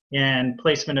 and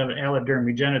placement of alloderm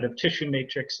regenerative tissue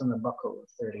matrix on the buccal of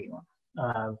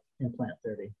 31, implant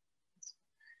 30.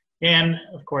 And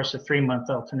of course, a 3-month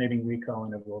alternating recall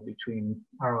interval between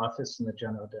our office and the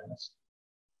general dentist.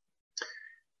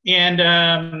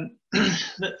 And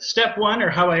step 1, or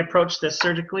how I approach this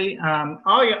surgically,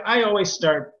 I always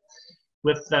start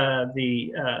with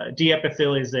the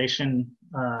de-epithelialization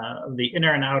of the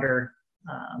inner and outer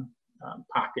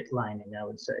pocket lining, I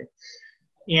would say.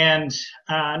 And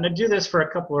I do this for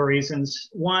a couple of reasons.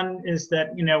 One is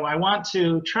that, you know, I want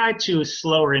to try to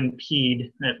slow or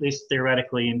impede, at least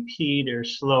theoretically impede or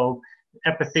slow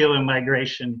epithelial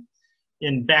migration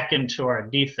back into our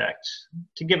defects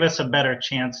to give us a better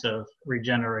chance of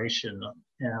regeneration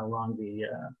along the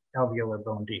alveolar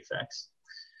bone defects.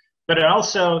 But it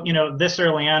also, you know, this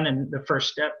early on in the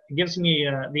first step, it gives me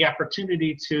the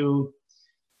opportunity to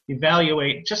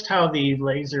evaluate just how the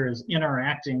laser is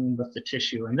interacting with the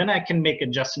tissue. And then I can make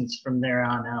adjustments from there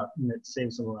on out, and it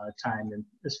saves a lot of time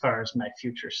as far as my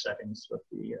future settings with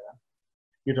the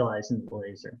utilizing the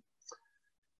laser.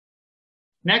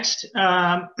 Next,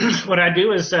 what I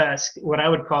do is what I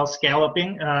would call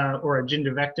scalloping or a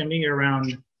gingivectomy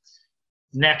around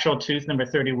natural tooth number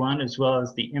 31, as well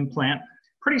as the implant.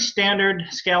 Pretty standard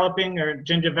scalloping or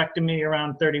gingivectomy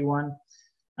around 31.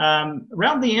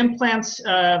 Around the implants,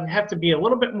 have to be a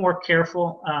little bit more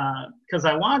careful because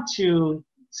I want to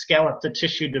scallop the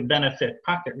tissue to benefit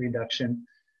pocket reduction,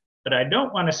 but I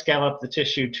don't want to scallop the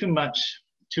tissue too much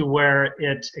to where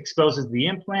it exposes the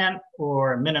implant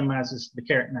or minimizes the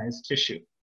keratinized tissue.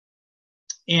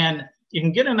 And you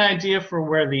can get an idea for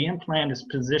where the implant is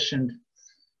positioned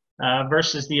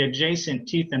versus the adjacent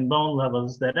teeth and bone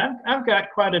levels that I've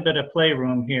got quite a bit of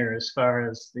playroom here as far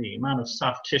as the amount of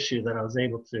soft tissue that I was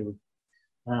able to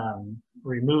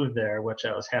remove there, which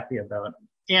I was happy about.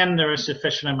 And there was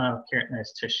sufficient amount of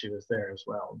keratinized tissue is there as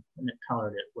well, and it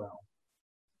colored it well.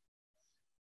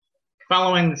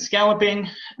 Following the scalloping,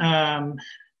 I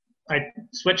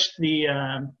switched the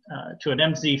to an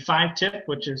MZ5 tip,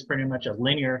 which is pretty much a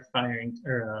linear firing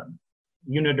or a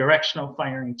unidirectional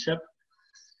firing tip,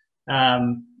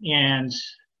 and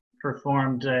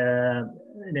performed an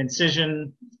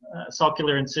incision,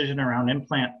 sulcular incision around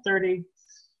implant 30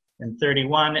 and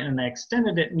 31, and I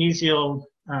extended it mesial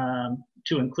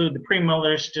to include the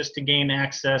premolars just to gain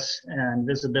access and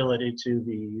visibility to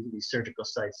the surgical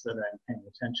sites that I'm paying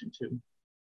attention to.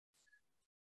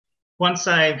 Once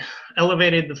I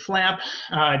elevated the flap,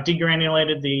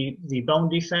 degranulated the bone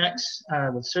defects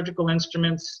with surgical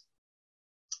instruments.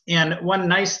 And one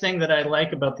nice thing that I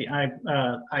like about the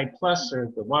I Plus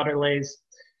or the Waterlays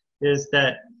is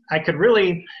that I could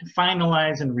really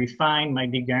finalize and refine my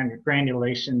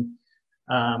degranulation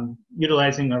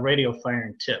utilizing a radial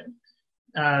firing tip.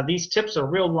 These tips are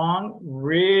real long,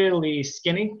 really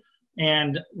skinny,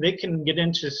 and they can get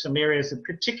into some areas, in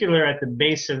particular at the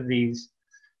base of these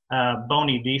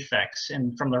bony defects.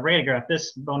 And from the radiograph,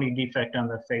 this bony defect on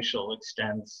the facial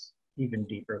extends even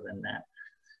deeper than that.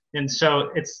 And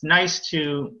so it's nice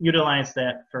to utilize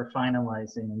that for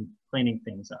finalizing and cleaning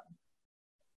things up.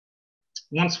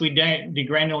 Once we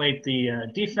degranulate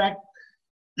the defect,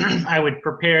 I would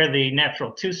prepare the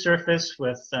natural tooth surface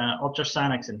with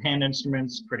ultrasonics and hand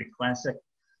instruments, pretty classic.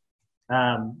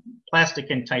 Plastic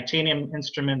and titanium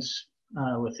instruments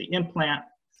with the implant.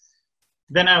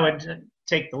 Then I would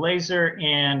take the laser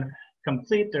and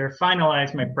complete or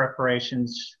finalize my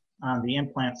preparations on the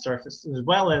implant surface as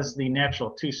well as the natural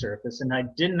tooth surface. And I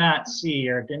did not see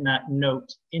or did not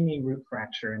note any root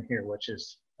fracture in here, which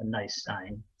is a nice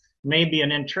sign. Maybe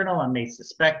an internal, I may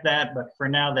suspect that, but for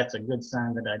now, that's a good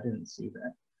sign that I didn't see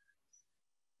that.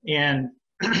 And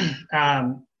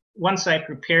once I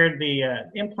prepared the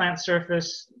implant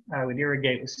surface, I would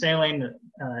irrigate with saline,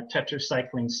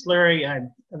 tetracycline slurry.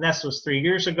 This was 3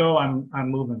 years ago. I'm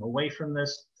moving away from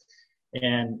this,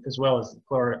 and as well as the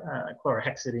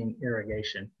chlorhexidine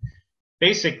irrigation.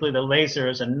 Basically, the laser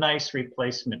is a nice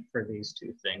replacement for these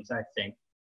two things, I think.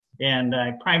 And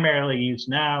I primarily use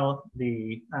now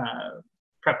the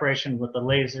preparation with the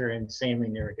laser and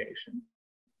saline irrigation.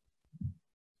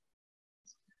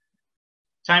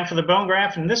 Time for the bone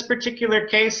graft. In this particular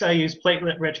case, I used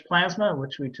platelet-rich plasma,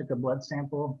 which we took a blood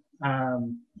sample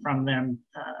from them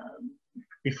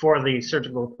before the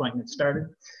surgical appointment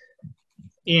started.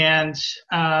 And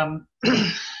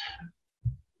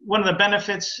one of the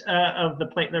benefits of the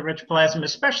platelet-rich plasma,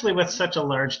 especially with such a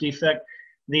large defect,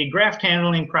 the graft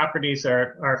handling properties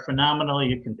are phenomenal.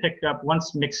 You can pick up,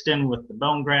 once mixed in with the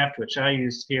bone graft, which I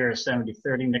used here, a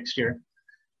 70-30 mixture,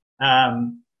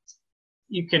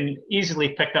 you can easily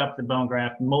pick up the bone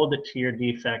graft, mold it to your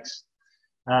defects.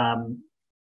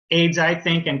 Aids, I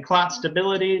think, in clot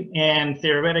stability, and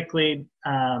theoretically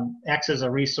acts as a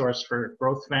resource for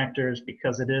growth factors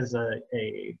because it is a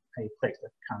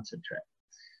platelet concentrate.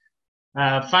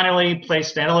 Finally,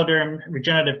 placed alloderm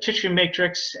regenerative tissue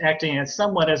matrix, acting as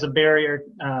somewhat as a barrier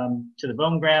to the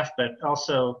bone graft, but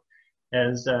also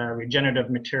as regenerative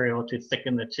material to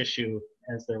thicken the tissue,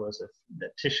 as the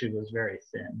tissue was very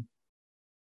thin.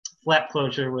 Flap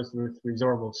closure was with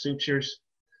resorbable sutures.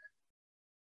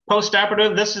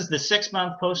 Post-operative, this is the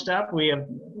 6-month post-op. We have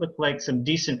looked like some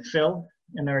decent fill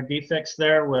in our defects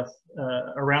there with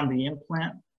around the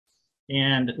implant,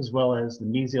 and as well as the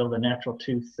mesial, the natural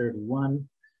tooth 31.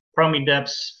 Promi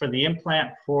depths for the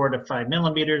implant 4 to 5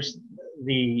 millimeters.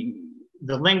 The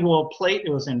lingual plate,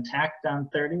 it was intact on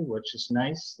 30, which is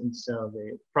nice, and so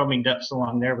the probing depths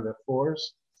along there were the 4s.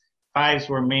 5s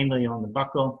were mainly on the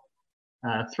buccal.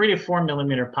 3 to 4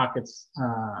 millimeter pockets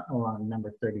along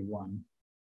number 31.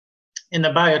 And the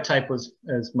biotype was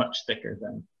much thicker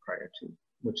than prior to,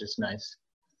 which is nice.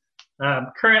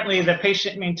 Currently, the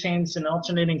patient maintains an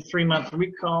alternating 3-month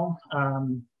recall.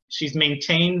 She's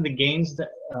maintained the gains that,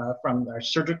 from our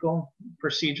surgical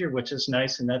procedure, which is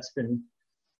nice, and that's been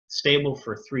stable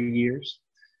for 3 years.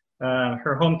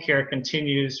 Her home care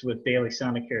continues with daily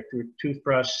Sonicare through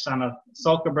toothbrush,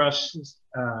 sulca brushes,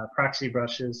 proxy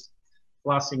brushes,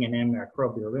 flossing and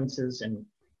antimicrobial rinses, and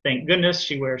thank goodness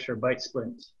she wears her bite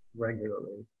splints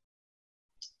regularly.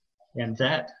 And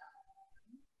that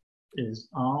is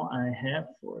all I have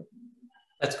for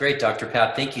That's great, Dr.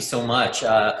 Papp. Thank you so much.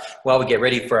 While we get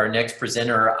ready for our next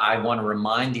presenter, I want to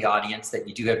remind the audience that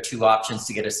you do have two options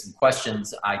to get us some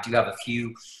questions. I do have a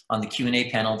few on the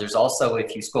Q&A panel. There's also,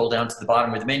 if you scroll down to the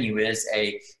bottom of the menu, is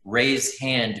a raise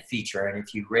hand feature. And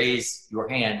if you raise your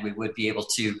hand, we would be able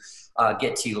to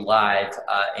get to you live,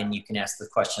 and you can ask the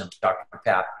question of Dr.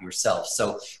 Papp yourself.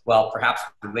 So while perhaps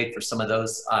we wait for some of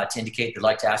those to indicate they'd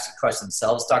like to ask a question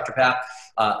themselves, Dr. Papp,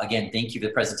 again, thank you for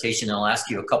the presentation, and I'll ask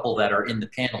you a couple that are in the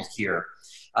panel here.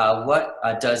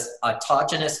 Does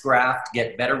autogenous graft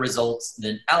get better results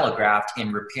than allograft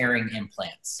in repairing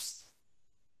implants?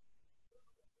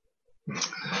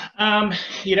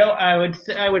 you know, I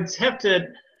would have to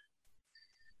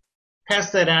pass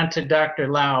that on to Dr.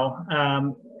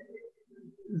 Lau.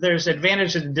 There's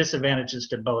advantages and disadvantages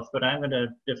to both, but I'm going to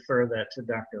defer that to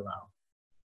Dr. Lau.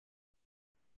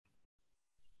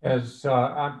 As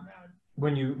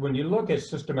when you look at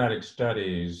systematic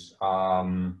studies,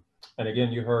 and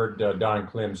again, you heard Don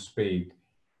Klim speak,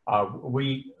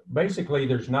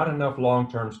 there's not enough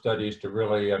long-term studies to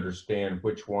really understand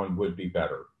which one would be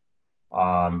better.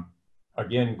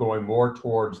 Again, going more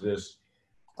towards this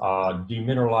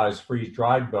demineralized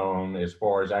freeze-dried bone as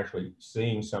far as actually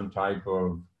seeing some type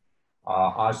of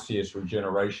osseous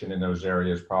regeneration in those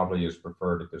areas probably is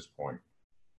preferred at this point.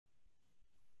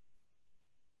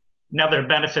 Another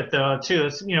benefit, though, too,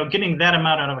 is, you know, getting that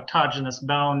amount out of autogenous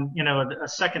bone, you know, a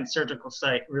second surgical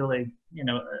site really, you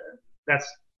know, that's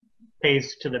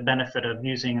pays to the benefit of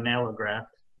using an allograft.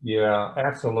 Yeah,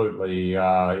 absolutely.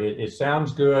 It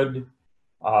sounds good,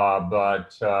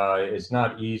 but it's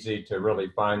not easy to really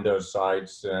find those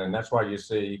sites. And that's why you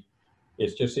see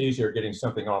it's just easier getting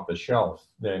something off the shelf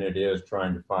than it is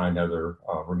trying to find other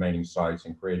remaining sites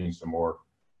and creating some more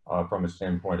from a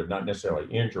standpoint of not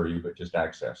necessarily injury, but just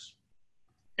access.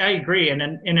 I agree, and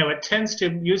then, you know, it tends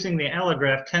to, using the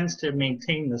allograft tends to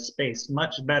maintain the space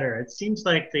much better. It seems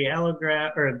like the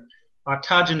allograft or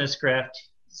autogenous graft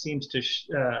seems to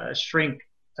shrink,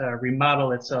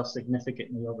 remodel itself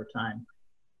significantly over time.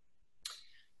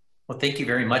 Well, thank you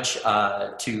very much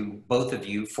to both of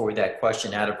you for that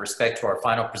question. Out of respect to our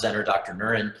final presenter, Dr.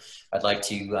 Nuren, I'd like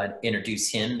to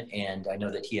introduce him, and I know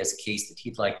that he has a case that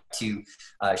he'd like to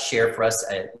share for us.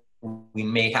 We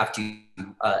may have to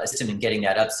assist him in getting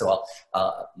that up, so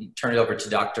I'll turn it over to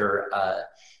Dr.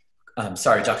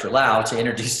 Lau to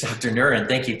introduce Dr. Nuren.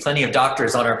 Thank you. Plenty of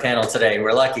doctors on our panel today.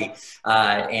 We're lucky.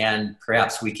 And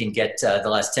perhaps we can get the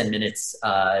last 10 minutes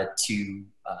to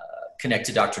connect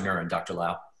to Dr. Nuren, Dr.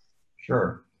 Lau.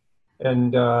 Sure.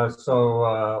 And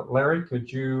so, Larry,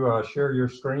 could you share your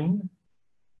screen?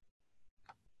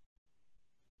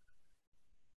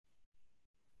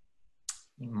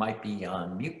 You might be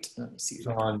on mute. Let me see. It's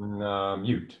on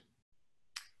mute.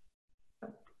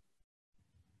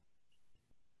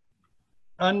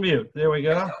 Unmute. There we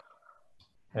go.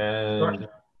 And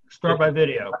start by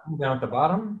video. Down at the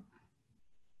bottom.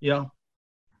 Yeah.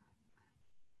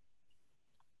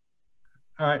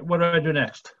 All right. What do I do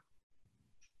next?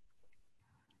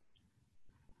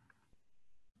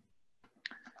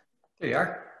 There you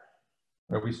are.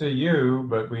 Well, we see you,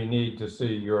 but we need to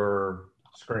see your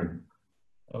screen.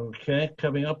 Okay,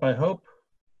 coming up, I hope.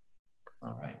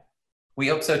 All right. We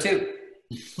hope so too.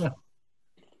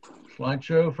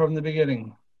 Slideshow from the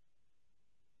beginning.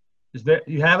 Is there,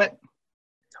 you have it?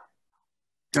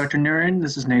 Dr. Nuren,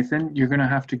 this is Nathan. You're going to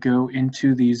have to go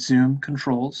into the Zoom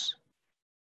controls.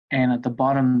 And at the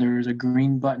bottom, there's a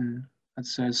green button that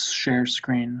says share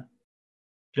screen.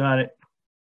 Got it.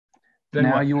 Then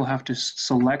now what? you will have to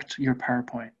select your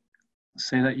PowerPoint.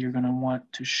 Say that you're going to want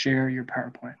to share your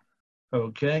PowerPoint.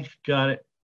 Okay, got it.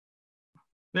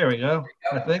 There we go,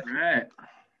 I think. All right.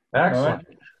 Excellent.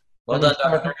 Well done,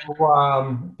 Dr.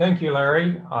 Nuren. Thank you,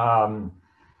 Larry.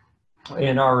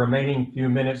 In our remaining few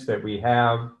minutes that we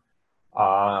have,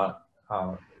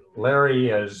 Larry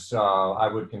is, I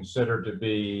would consider to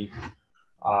be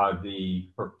the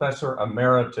professor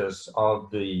emeritus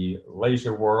of the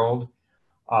laser world.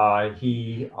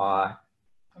 He,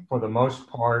 for the most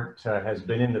part, has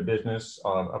been in the business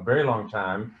a very long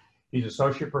time. He's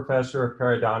associate professor of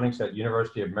periodontics at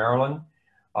University of Maryland,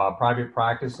 private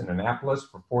practice in Annapolis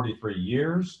for 43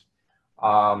 years.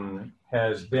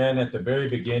 Has been at the very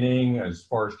beginning as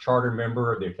far as charter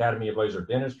member of the Academy of Laser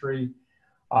Dentistry,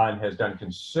 and has done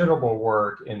considerable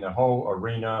work in the whole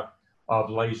arena of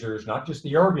lasers, not just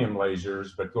the erbium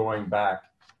lasers, but going back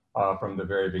from the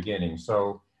very beginning.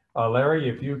 So Larry,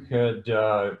 if you could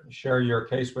share your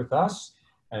case with us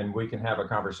and we can have a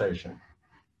conversation.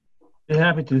 Be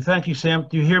happy to. Thank you, Sam.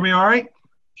 Do you hear me all right?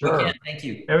 Sure. can, thank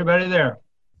you. Everybody there?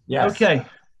 Yes. Okay.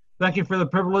 Thank you for the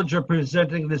privilege of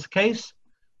presenting this case.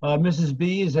 Mrs.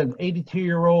 B is an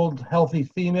 82-year-old healthy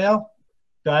female.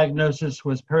 Diagnosis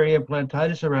was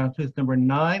peri-implantitis around tooth number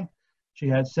 9. She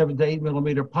had 7 to 8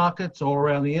 millimeter pockets all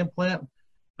around the implant,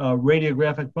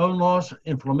 radiographic bone loss,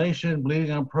 inflammation, bleeding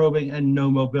on probing, and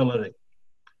no mobility.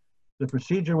 The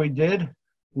procedure we did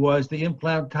was the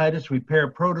implantitis repair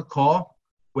protocol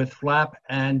with flap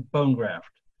and bone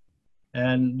graft.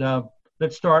 And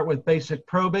let's start with basic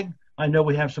probing. I know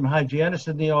we have some hygienists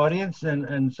in the audience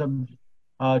and some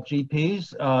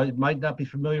GPs. You might not be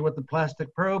familiar with the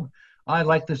plastic probe. I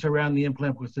like this around the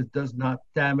implant because it does not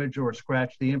damage or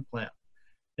scratch the implant.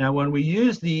 Now, when we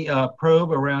use the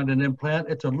probe around an implant,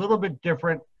 it's a little bit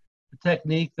different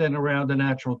technique than around a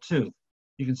natural tooth.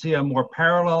 You can see I'm more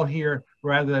parallel here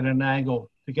rather than an angle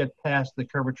to get past the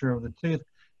curvature of the tooth.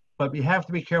 But you have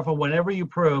to be careful whenever you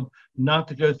probe not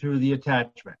to go through the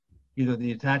attachment, either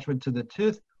the attachment to the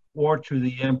tooth or to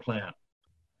the implant.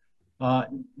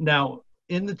 Now,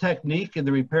 in the technique, in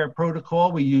the repair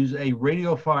protocol, we use a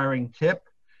radio firing tip.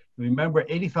 Remember,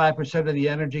 85% of the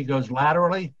energy goes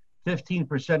laterally,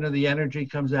 15% of the energy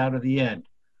comes out of the end.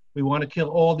 We want to kill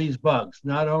all these bugs,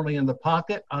 not only in the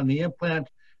pocket, on the implant,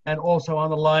 and also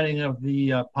on the lining of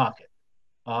the pocket.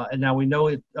 And now we know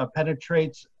it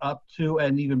penetrates up to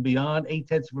and even beyond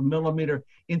 0.8 of a millimeter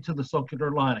into the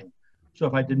sulcular lining. So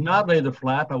if I did not lay the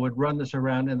flap, I would run this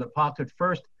around in the pocket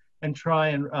first and try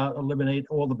and eliminate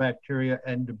all the bacteria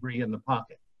and debris in the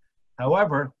pocket.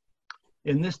 However,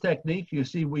 in this technique, you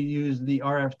see we use the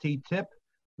RFT tip.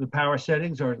 The power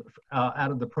settings are out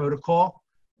of the protocol.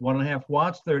 1.5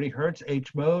 watts, 30 hertz,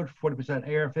 H mode, 40%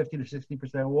 air, 50 to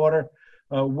 60% water,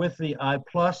 with the I+,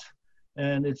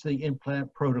 and it's the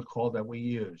implant protocol that we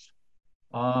use.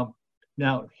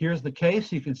 Now, here's the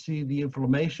case. You can see the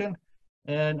inflammation.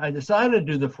 And I decided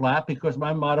to do the flap because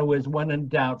my motto is, when in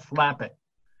doubt, flap it,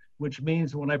 which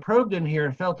means when I probed in here,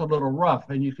 it felt a little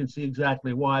rough, and you can see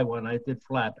exactly why when I did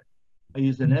flap it. I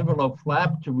used an envelope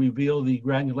flap to reveal the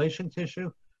granulation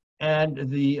tissue and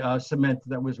the cement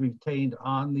that was retained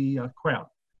on the crown.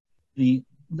 The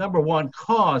 #1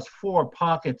 cause for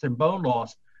pockets and bone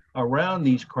loss around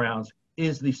these crowns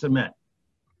is the cement.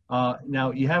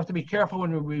 Now, you have to be careful when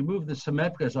you remove the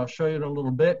cement, because I'll show you in a little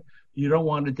bit. You don't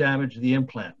want to damage the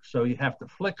implant. So you have to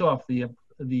flick off the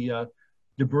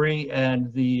debris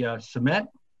and the cement.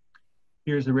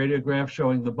 Here's the radiograph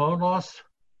showing the bone loss.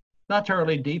 Not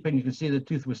terribly deep, and you can see the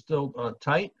tooth was still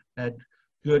tight, had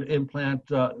good implant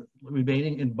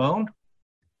remaining in bone.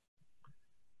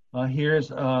 Here's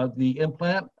the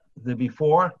implant, the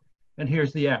before, and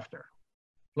here's the after.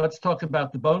 Let's talk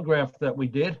about the bone graft that we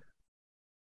did.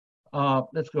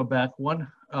 Let's go back one.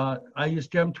 I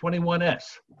used GEM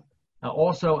 21S.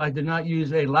 Also, I did not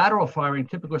use a lateral firing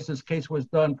tip because this case was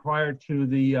done prior to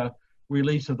the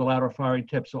release of the lateral firing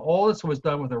tip. So all this was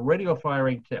done with a radio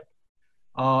firing tip.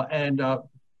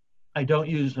 I don't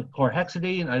use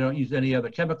chlorhexidine. I don't use any other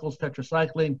chemicals,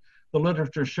 tetracycline. The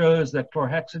literature shows that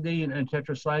chlorhexidine and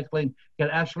tetracycline can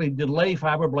actually delay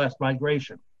fibroblast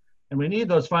migration. And we need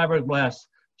those fibroblasts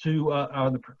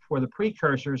for the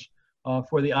precursors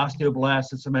for the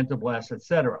osteoblasts and cementoblasts, et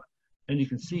cetera. And you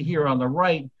can see here on the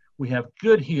right, we have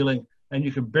good healing, and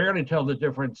you can barely tell the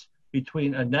difference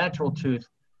between a natural tooth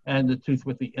and the tooth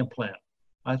with the implant.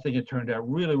 I think it turned out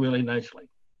really, really nicely.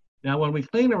 Now, when we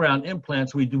clean around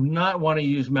implants, we do not want to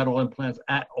use metal implants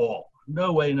at all.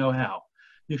 No way, no how.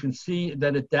 You can see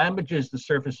that it damages the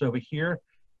surface over here.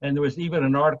 And there was even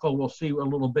an article, we'll see a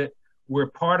little bit, where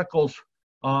particles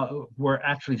were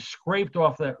actually scraped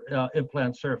off that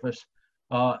implant surface.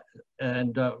 We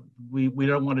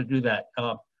don't want to do that.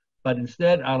 But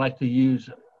instead, I like to use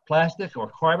plastic or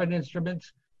carbon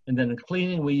instruments. And then in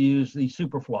cleaning, we use the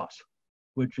Superfloss,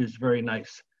 which is very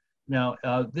nice. Now,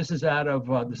 this is out of,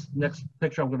 this next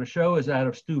picture I'm going to show is out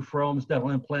of Stu Fromm's Dental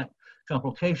Implant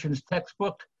Complications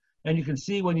textbook. And you can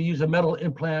see when you use a metal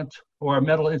implant or a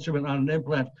metal instrument on an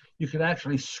implant, you can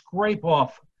actually scrape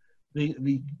off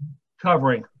the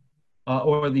covering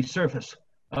or the surface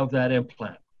of that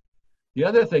implant. The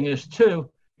other thing is,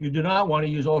 too, you do not want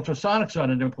to use ultrasonics on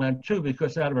an implant, too,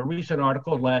 because out of a recent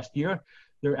article last year,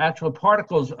 there are actual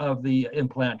particles of the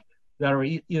implant that are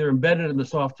either embedded in the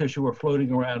soft tissue or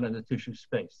floating around in the tissue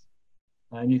space.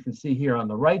 And you can see here on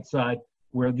the right side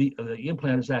where the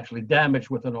implant is actually damaged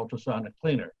with an ultrasonic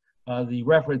cleaner. The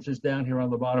reference is down here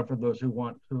on the bottom for those who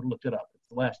want to look it up. It's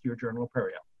the last year Journal of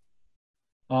Perio.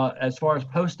 As far as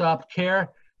post-op care,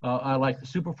 I like the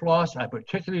Superfloss. I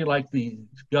particularly like the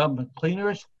gum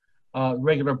cleaners,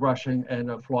 regular brushing and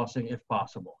flossing if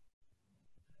possible.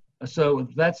 So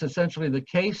that's essentially the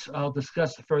case. I'll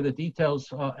discuss the further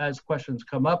details as questions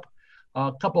come up.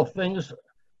 A couple of things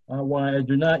why I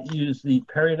do not use the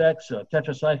Periodex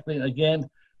tetracycline. Again,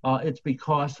 it's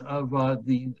because of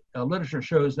the literature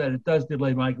shows that it does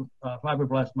delay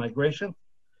fibroblast migration.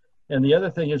 And the other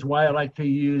thing is why I like to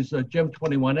use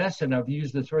GEM21S, and I've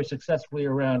used this very successfully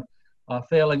around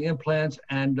failing implants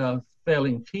and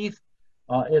failing teeth.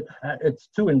 It's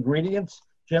two ingredients.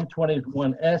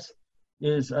 GEM21S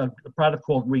is a product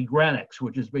called Regranix,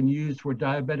 which has been used for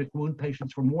diabetic wound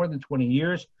patients for more than 20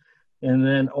 years. And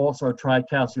then also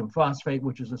tricalcium phosphate,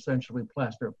 which is essentially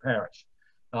plaster of Paris.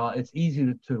 It's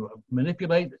easy to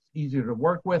manipulate, it's easier to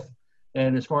work with.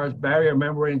 And as far as barrier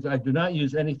membranes, I do not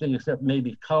use anything except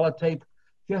maybe collar tape,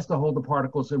 just to hold the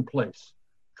particles in place.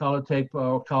 Collar tape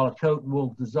or collar coat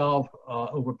will dissolve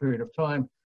over a period of time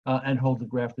and hold the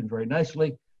graft in very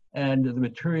nicely. And the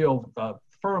material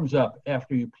firms up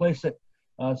after you place it,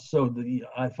 so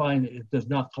I find it does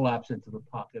not collapse into the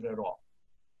pocket at all.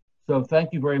 So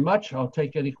thank you very much. I'll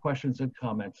take any questions and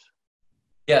comments.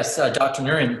 Yes, Dr.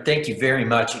 Nurin, thank you very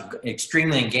much.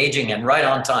 Extremely engaging and right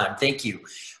on time. Thank you.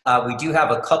 We do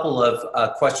have a couple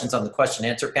of questions on the question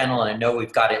and answer panel, and I know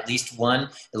we've got at least one.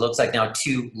 It looks like now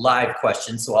 2 live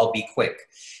questions, so I'll be quick.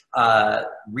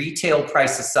 Retail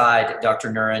price aside,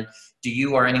 Dr. Nurin, do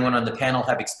you or anyone on the panel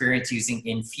have experience using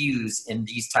Infuse in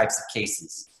these types of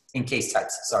cases? In case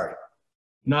types, sorry.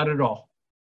 Not at all.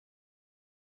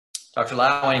 Dr.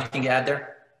 Lau, anything to add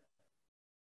there?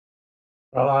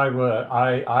 Well,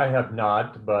 I have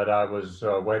not, but I was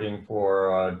waiting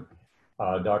for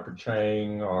Dr.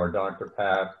 Chang or Dr.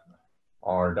 Pat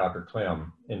or Dr.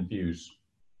 Clem Infuse.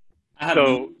 I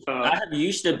have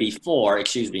used it before,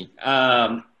 excuse me.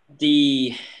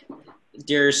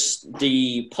 There's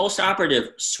the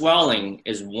postoperative swelling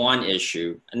is one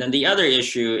issue, and then the other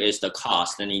issue is the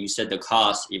cost. And you said the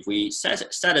cost, if we set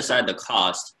aside the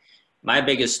cost, my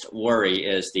biggest worry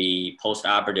is the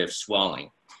postoperative swelling.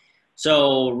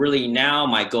 So really now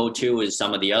my go-to is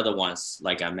some of the other ones,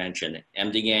 like I mentioned,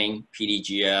 MDGAN,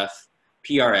 PDGF,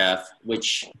 PRF,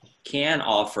 which can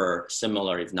offer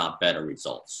similar, if not better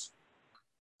results.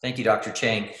 Thank you, Dr.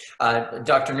 Chang.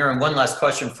 Dr. Nurin, one last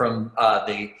question from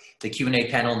the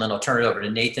Q&A panel, and then I'll turn it over to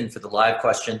Nathan for the live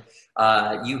question.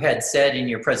 You had said in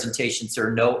your presentation, sir,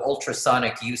 no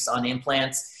ultrasonic use on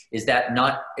implants. Is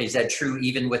that true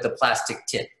even with a plastic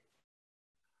tip?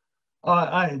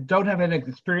 I don't have any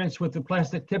experience with the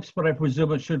plastic tips, but I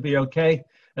presume it should be okay,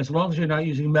 as long as you're not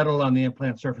using metal on the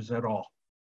implant surface at all.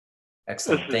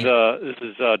 Excellent. This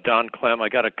is Don Clem. I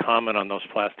got a comment on those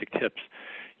plastic tips.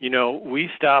 You know, we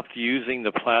stopped using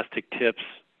the plastic tips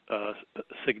a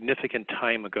significant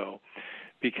time ago,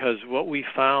 because what we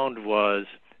found was,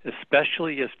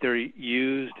 especially if they're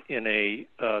used in a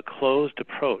closed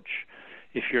approach,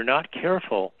 if you're not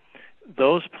careful,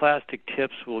 those plastic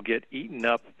tips will get eaten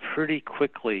up pretty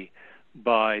quickly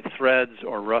by threads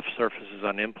or rough surfaces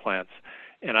on implants.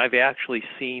 And I've actually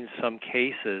seen some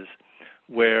cases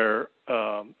where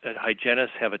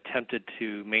hygienists have attempted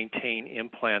to maintain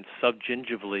implants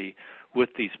subgingivally with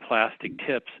these plastic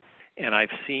tips, and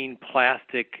I've seen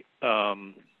plastic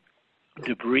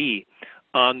debris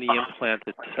on the implant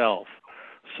itself.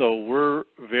 So we're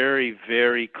very,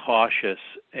 very cautious,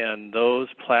 and those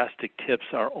plastic tips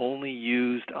are only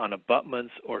used on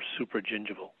abutments or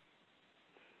supragingival.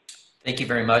 Thank you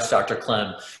very much, Dr.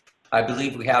 Clem. I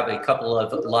believe we have a couple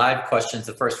of live questions.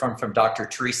 The first one from Dr.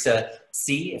 Teresa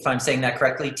C, if I'm saying that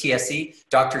correctly, TSC.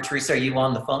 Dr. Teresa, are you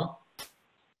on the phone?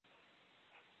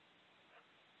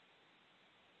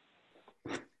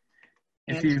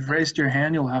 If you've raised your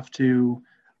hand, you'll have to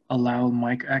allow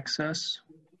mic access.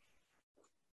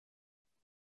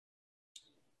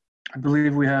 I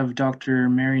believe we have Dr.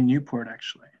 Mary Newport,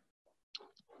 actually.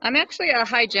 I'm actually a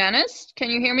hygienist. Can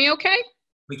you hear me okay?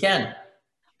 We can.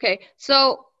 Okay,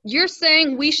 so you're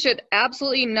saying we should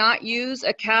absolutely not use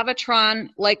a Cavitron.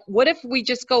 Like, what if we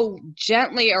just go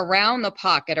gently around the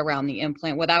pocket around the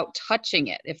implant without touching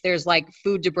it? If there's like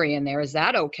food debris in there, is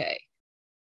that okay?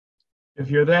 If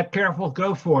you're that careful,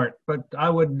 go for it, but I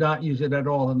would not use it at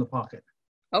all in the pocket.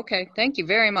 Okay, thank you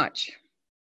very much.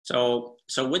 So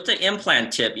with the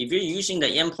implant tip, if you're using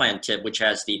the implant tip, which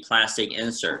has the plastic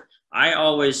insert, I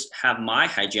always have my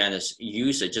hygienist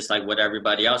use it just like what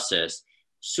everybody else says,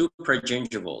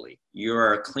 supragingivally.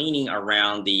 You're cleaning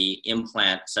around the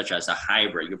implant, such as a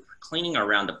hybrid. You're cleaning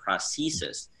around the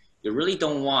prosthesis. You really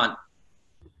don't want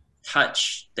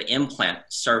touch the implant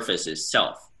surface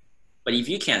itself. But if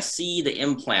you can see the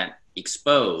implant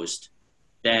exposed,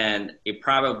 then it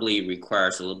probably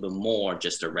requires a little bit more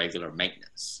just a regular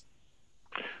maintenance.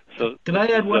 So can I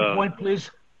add one point,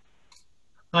 please?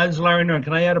 Hi, this is Larry Nern.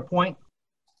 Can I add a point?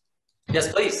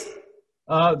 Yes, please.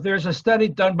 There's a study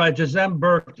done by Jazem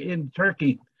Burke in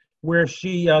Turkey where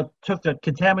she took a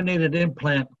contaminated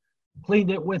implant,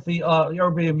 cleaned it with the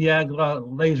erbium YAG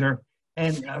laser,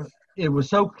 and it was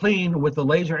so clean with the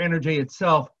laser energy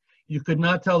itself, you could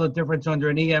not tell the difference under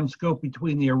an EM scope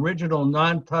between the original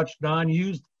non-touched,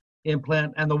 non-used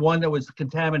implant and the one that was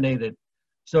contaminated.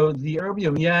 So the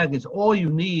erbium YAG is all you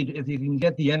need if you can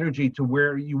get the energy to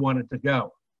where you want it to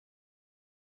go.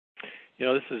 You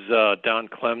know, this is Don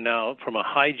Clem now. From a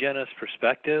hygienist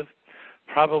perspective,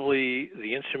 probably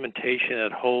the instrumentation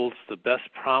that holds the best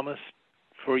promise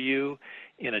for you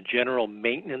in a general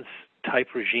maintenance type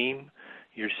regime.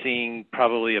 You're seeing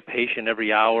probably a patient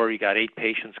every hour. You got 8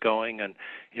 patients going, and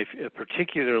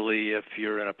particularly if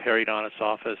you're in a periodontist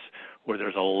office where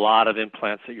there's a lot of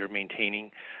implants that you're maintaining,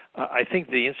 I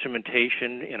think the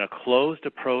instrumentation in a closed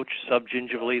approach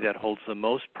subgingivally that holds the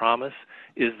most promise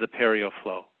is the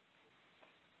PerioFlow.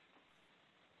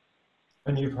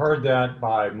 And you've heard that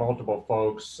by multiple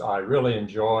folks. I really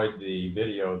enjoyed the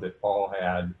video that Paul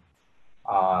had.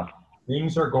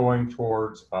 Things are going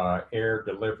towards air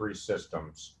delivery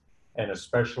systems, and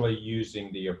especially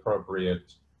using the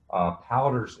appropriate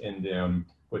powders in them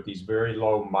with these very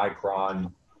low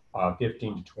micron,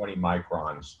 15 to 20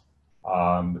 microns.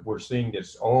 We're seeing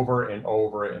this over and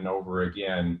over and over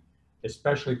again,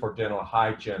 especially for dental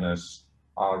hygienists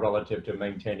relative to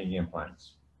maintaining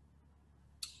implants.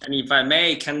 And if I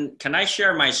may, can I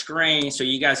share my screen so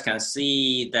you guys can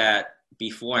see that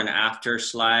before and after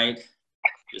slide,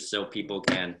 just so people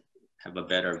can have a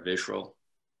better visual?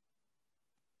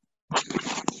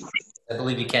 I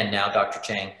believe you can now, Dr.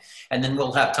 Chang. And then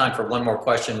we'll have time for one more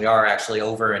question. We are actually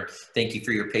over, and thank you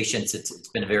for your patience. It's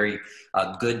been a very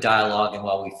good dialogue. And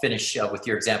while we finish with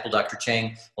your example, Dr.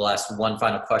 Chang, we'll ask one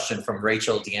final question from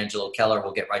Rachel D'Angelo Keller.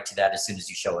 We'll get right to that as soon as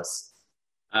you show us.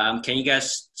 Can you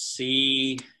guys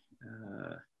see?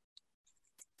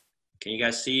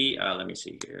 Let me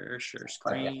see here. Share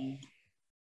screen.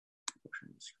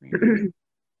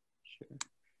 Sure.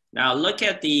 Now look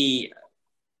at the.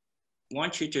 I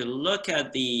want you to look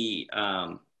at the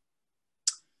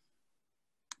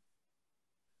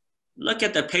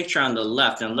picture on the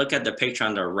left and look at the picture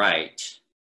on the right.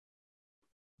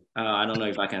 I don't know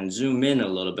if I can zoom in a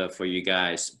little bit for you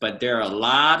guys, but there are a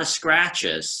lot of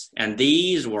scratches, and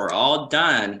these were all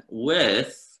done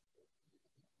with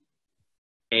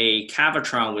a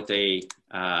Cavitron with a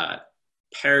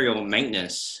perio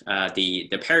maintenance, the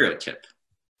perio tip,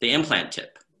 the implant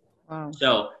tip. Wow.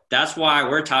 So that's why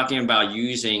we're talking about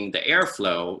using the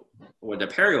airflow or the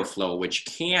PerioFlow, which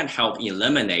can help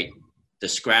eliminate the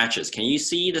scratches. Can you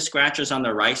see the scratches on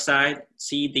the right side?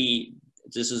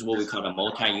 This is what we call a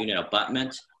multi-unit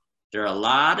abutment. There are a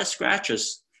lot of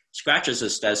scratches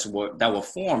that were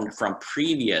formed from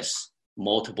previous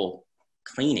multiple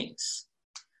cleanings.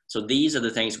 So these are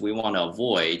the things we want to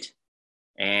avoid.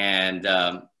 And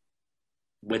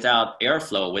without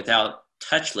airflow, without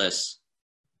touchless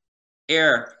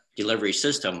air delivery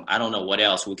system, I don't know what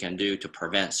else we can do to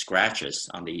prevent scratches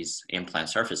on these implant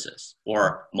surfaces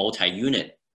or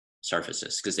multi-unit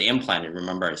surfaces, because the implant,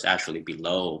 remember, is actually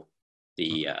below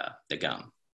the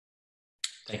gum.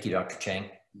 Thank you, Dr.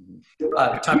 Chang.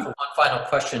 Time for one final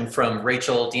question from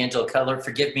Rachel D'Angelo Keller.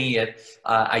 Forgive me if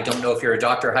I don't know if you're a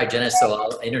doctor or hygienist, so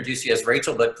I'll introduce you as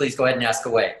Rachel, but please go ahead and ask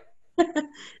away.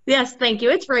 Yes, thank you.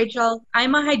 It's Rachel.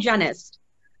 I'm a hygienist.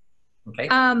 Okay.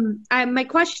 My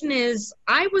question is,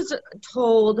 I was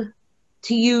told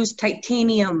to use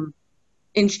titanium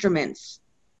instruments.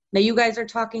 Now you guys are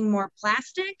talking more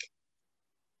plastic.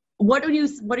 What are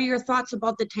your thoughts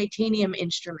about the titanium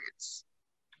instruments?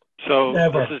 So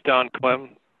this is Don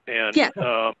Clem, and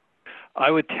yeah.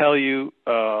 I would tell you,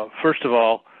 first of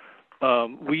all,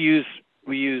 we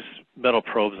use metal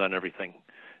probes on everything.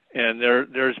 And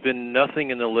there's been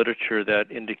nothing in the literature that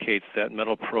indicates that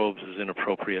metal probes is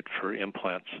inappropriate for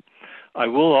implants. I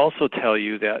will also tell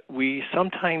you that we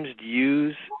sometimes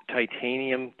use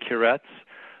titanium curettes,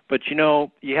 but you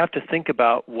know, you have to think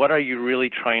about what are you really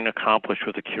trying to accomplish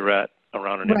with a curette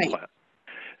around an implant.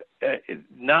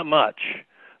 Not much.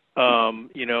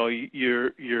 You know,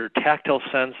 your tactile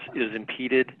sense is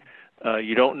impeded.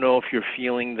 You don't know if you're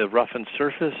feeling the roughened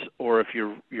surface, or if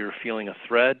you're feeling a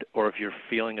thread, or if you're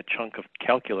feeling a chunk of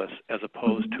calculus as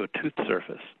opposed to a tooth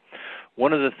surface.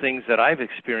 One of the things that I've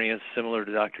experienced, similar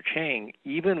to Dr. Chang,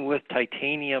 even with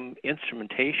titanium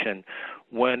instrumentation,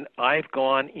 when I've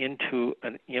gone into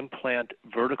an implant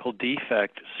vertical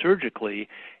defect surgically,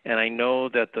 and I know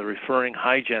that the referring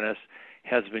hygienist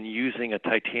has been using a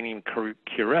titanium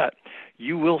curette,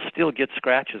 you will still get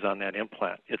scratches on that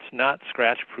implant. It's not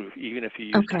scratch proof even if you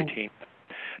use titanium.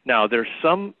 Now there's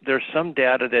some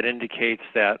data that indicates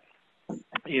that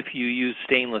if you use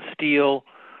stainless steel,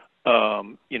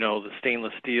 you know, the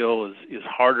stainless steel is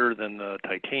harder than the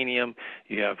titanium.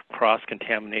 You have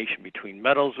cross-contamination between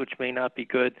metals, which may not be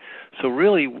good. So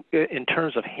really, in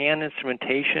terms of hand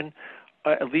instrumentation,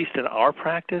 at least in our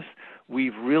practice,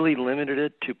 we've really limited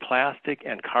it to plastic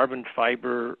and carbon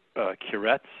fiber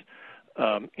curettes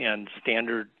and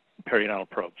standard periodontal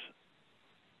probes.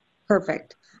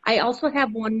 Perfect. I also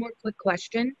have one more quick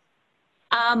question.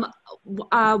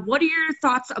 What are your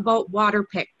thoughts about water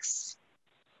picks?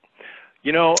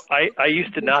 You know, I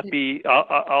used to not be.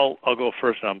 I'll go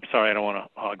first. I'm sorry, I don't want to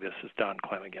hog this. It's Don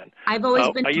Clem again. I've always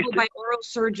been told by oral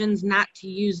surgeons not to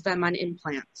use them on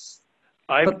implants,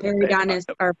 but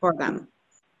periodontists are for them.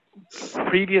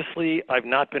 Previously, I've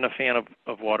not been a fan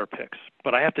of water picks,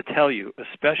 but I have to tell you,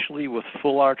 especially with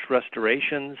full arch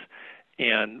restorations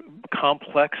and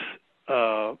complex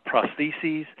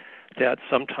prostheses, that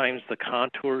sometimes the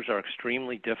contours are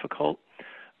extremely difficult.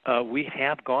 We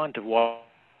have gone to water.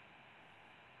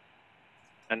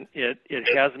 And it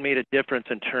has made a difference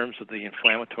in terms of the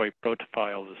inflammatory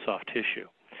profile of the soft tissue.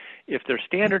 If they're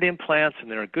standard implants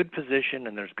and they're in a good position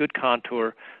and there's good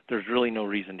contour, there's really no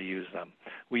reason to use them.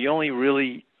 We only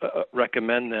really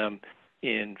recommend them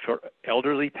for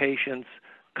elderly patients,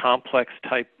 complex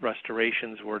type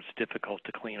restorations where it's difficult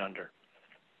to clean under.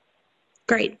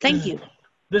 Great, thank you.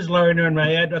 This is Larry Nguyen.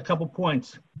 May I add a couple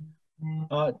points?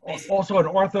 Also in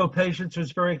ortho patients,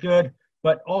 it's very good.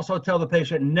 But also tell the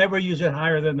patient never use it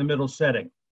higher than the middle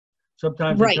setting.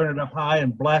 Sometimes they turn it up high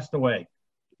and blast away.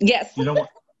 Yes. You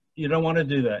don't want to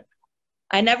do that.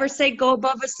 I never say go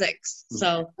above a 6.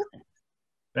 So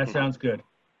that sounds good.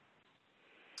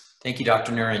 Thank you,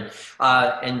 Dr. Nguyen.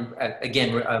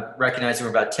 Again, recognizing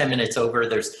we're about 10 minutes over,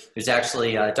 there's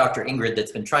actually Dr. Ingrid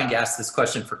that's been trying to ask this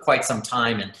question for quite some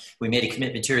time, and we made a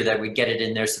commitment to her that we'd get it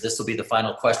in there, so this will be the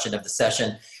final question of the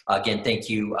session. Again, thank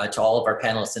you to all of our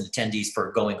panelists and attendees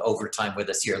for going overtime with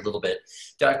us here a little bit.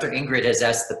 Dr. Ingrid has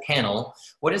asked the panel,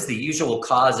 what is the usual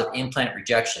cause of implant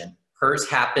rejection? Hers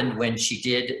happened when she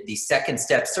did the second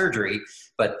step surgery,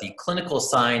 but the clinical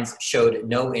signs showed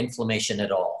no inflammation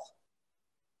at all.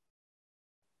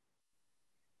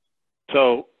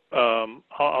 So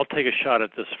I'll take a shot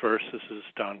at this first. This is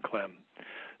Don Clem.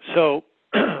 So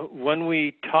when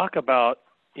we talk about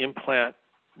implant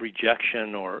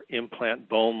rejection or implant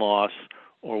bone loss,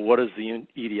 or what is the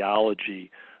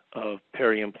etiology of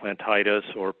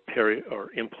peri-implantitis or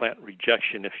implant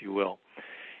rejection, if you will,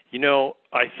 you know,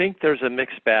 I think there's a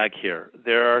mixed bag here.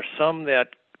 There are some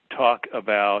that talk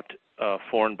about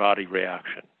foreign body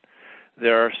reaction.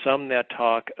 There are some that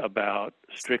talk about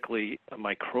strictly a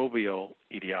microbial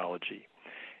etiology.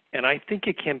 And I think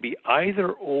it can be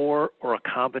either or a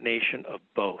combination of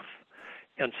both.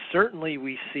 And certainly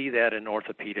we see that in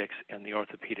orthopedics and the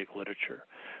orthopedic literature.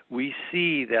 We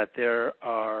see that there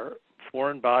are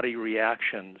foreign body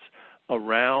reactions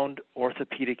around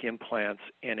orthopedic implants,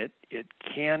 and it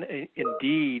can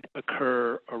indeed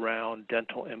occur around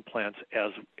dental implants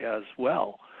as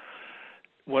well.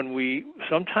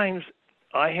 Sometimes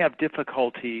I have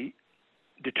difficulty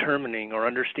determining or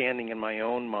understanding in my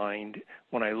own mind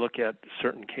when I look at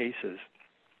certain cases,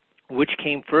 which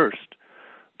came first,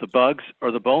 the bugs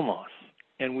or the bone loss.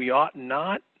 And we ought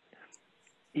not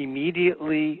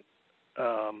immediately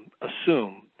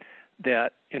assume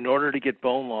that in order to get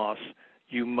bone loss,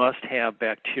 you must have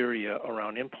bacteria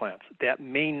around implants. That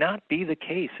may not be the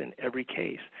case in every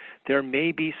case. There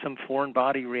may be some foreign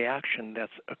body reaction that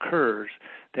occurs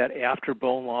that after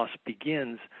bone loss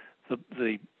begins,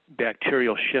 the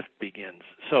bacterial shift begins.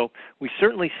 So we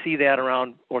certainly see that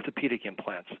around orthopedic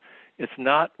implants. It's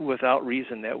not without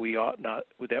reason that we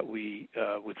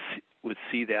would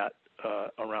see that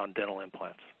around dental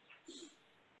implants.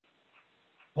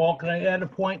 Paul, can I add a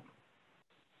point?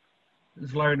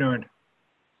 This is Larry Nguyen.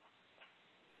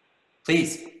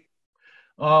 Please.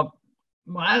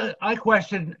 I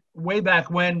questioned way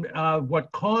back when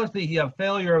what caused the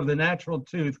failure of the natural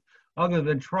tooth, other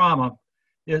than trauma,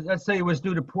 is, let's say it was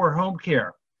due to poor home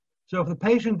care. So if the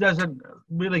patient doesn't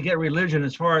really get religion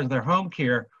as far as their home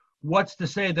care, what's to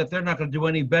say that they're not going to do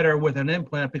any better with an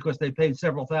implant because they paid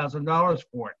several $1,000s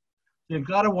for it? So you've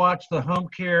got to watch the home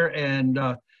care and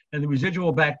the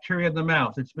residual bacteria in the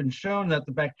mouth. It's been shown that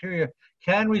the bacteria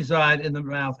can reside in the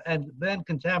mouth and then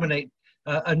contaminate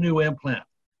a new implant.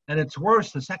 And it's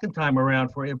worse the second time around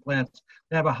for implants.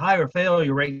 They have a higher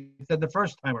failure rate than the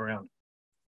first time around.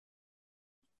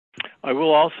 I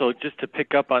will also, just to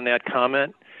pick up on that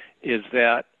comment, is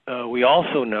that we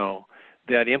also know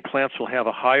that implants will have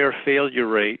a higher failure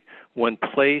rate when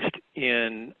placed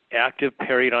in active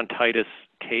periodontitis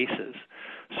cases.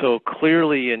 So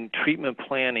clearly in treatment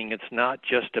planning, it's not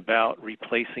just about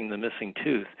replacing the missing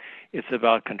tooth. It's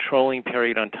about controlling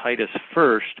periodontitis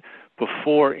first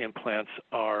before implants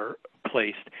are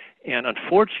placed. And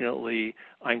unfortunately,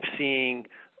 I'm seeing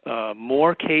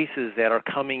more cases that are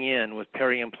coming in with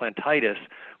periimplantitis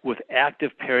with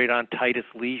active periodontitis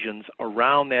lesions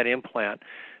around that implant,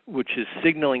 which is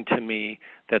signaling to me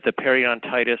that the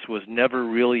periodontitis was never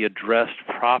really addressed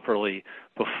properly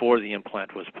before the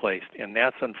implant was placed. And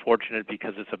that's unfortunate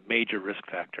because it's a major risk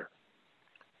factor.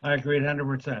 I agree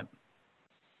 100%.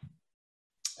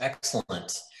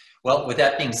 Excellent. Well, with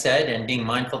that being said, and being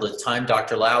mindful of the time,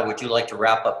 Dr. Lau, would you like to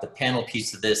wrap up the panel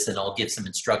piece of this, and I'll give some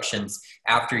instructions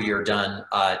after you're done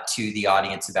to the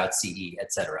audience about CE,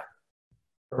 et cetera.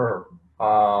 Sure.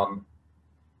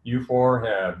 You four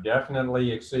have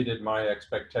definitely exceeded my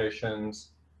expectations.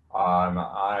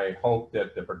 I hope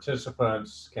that the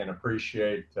participants can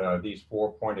appreciate these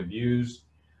 4 point of views.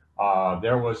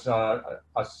 There was a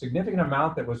significant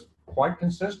amount that was quite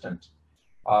consistent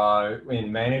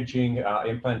in managing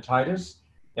implantitis.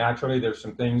 Naturally, there's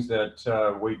some things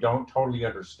that we don't totally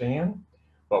understand,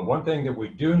 but one thing that we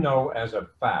do know as a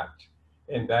fact,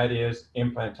 and that is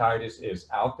implantitis is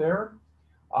out there.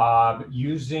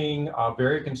 Using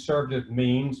very conservative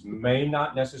means may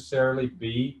not necessarily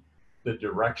be the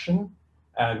direction,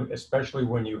 and especially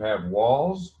when you have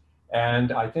walls.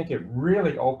 And I think it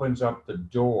really opens up the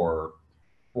door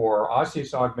for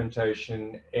osseous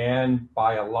augmentation and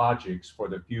biologics for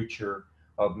the future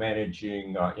of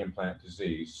managing implant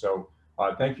disease. So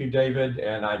thank you, David,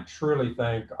 and I truly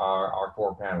thank our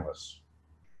 4 panelists.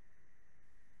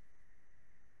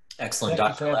 Excellent,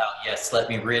 Thank you, Dr. Sam. Lau. Yes, let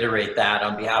me reiterate that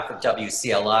on behalf of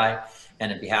WCLI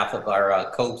and on behalf of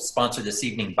our co-sponsor this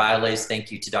evening, BioLace.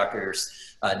 Thank you to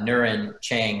Drs. Nuren,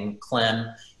 Chang, Clem,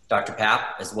 Dr.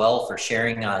 Papp as well for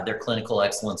sharing their clinical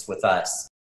excellence with us.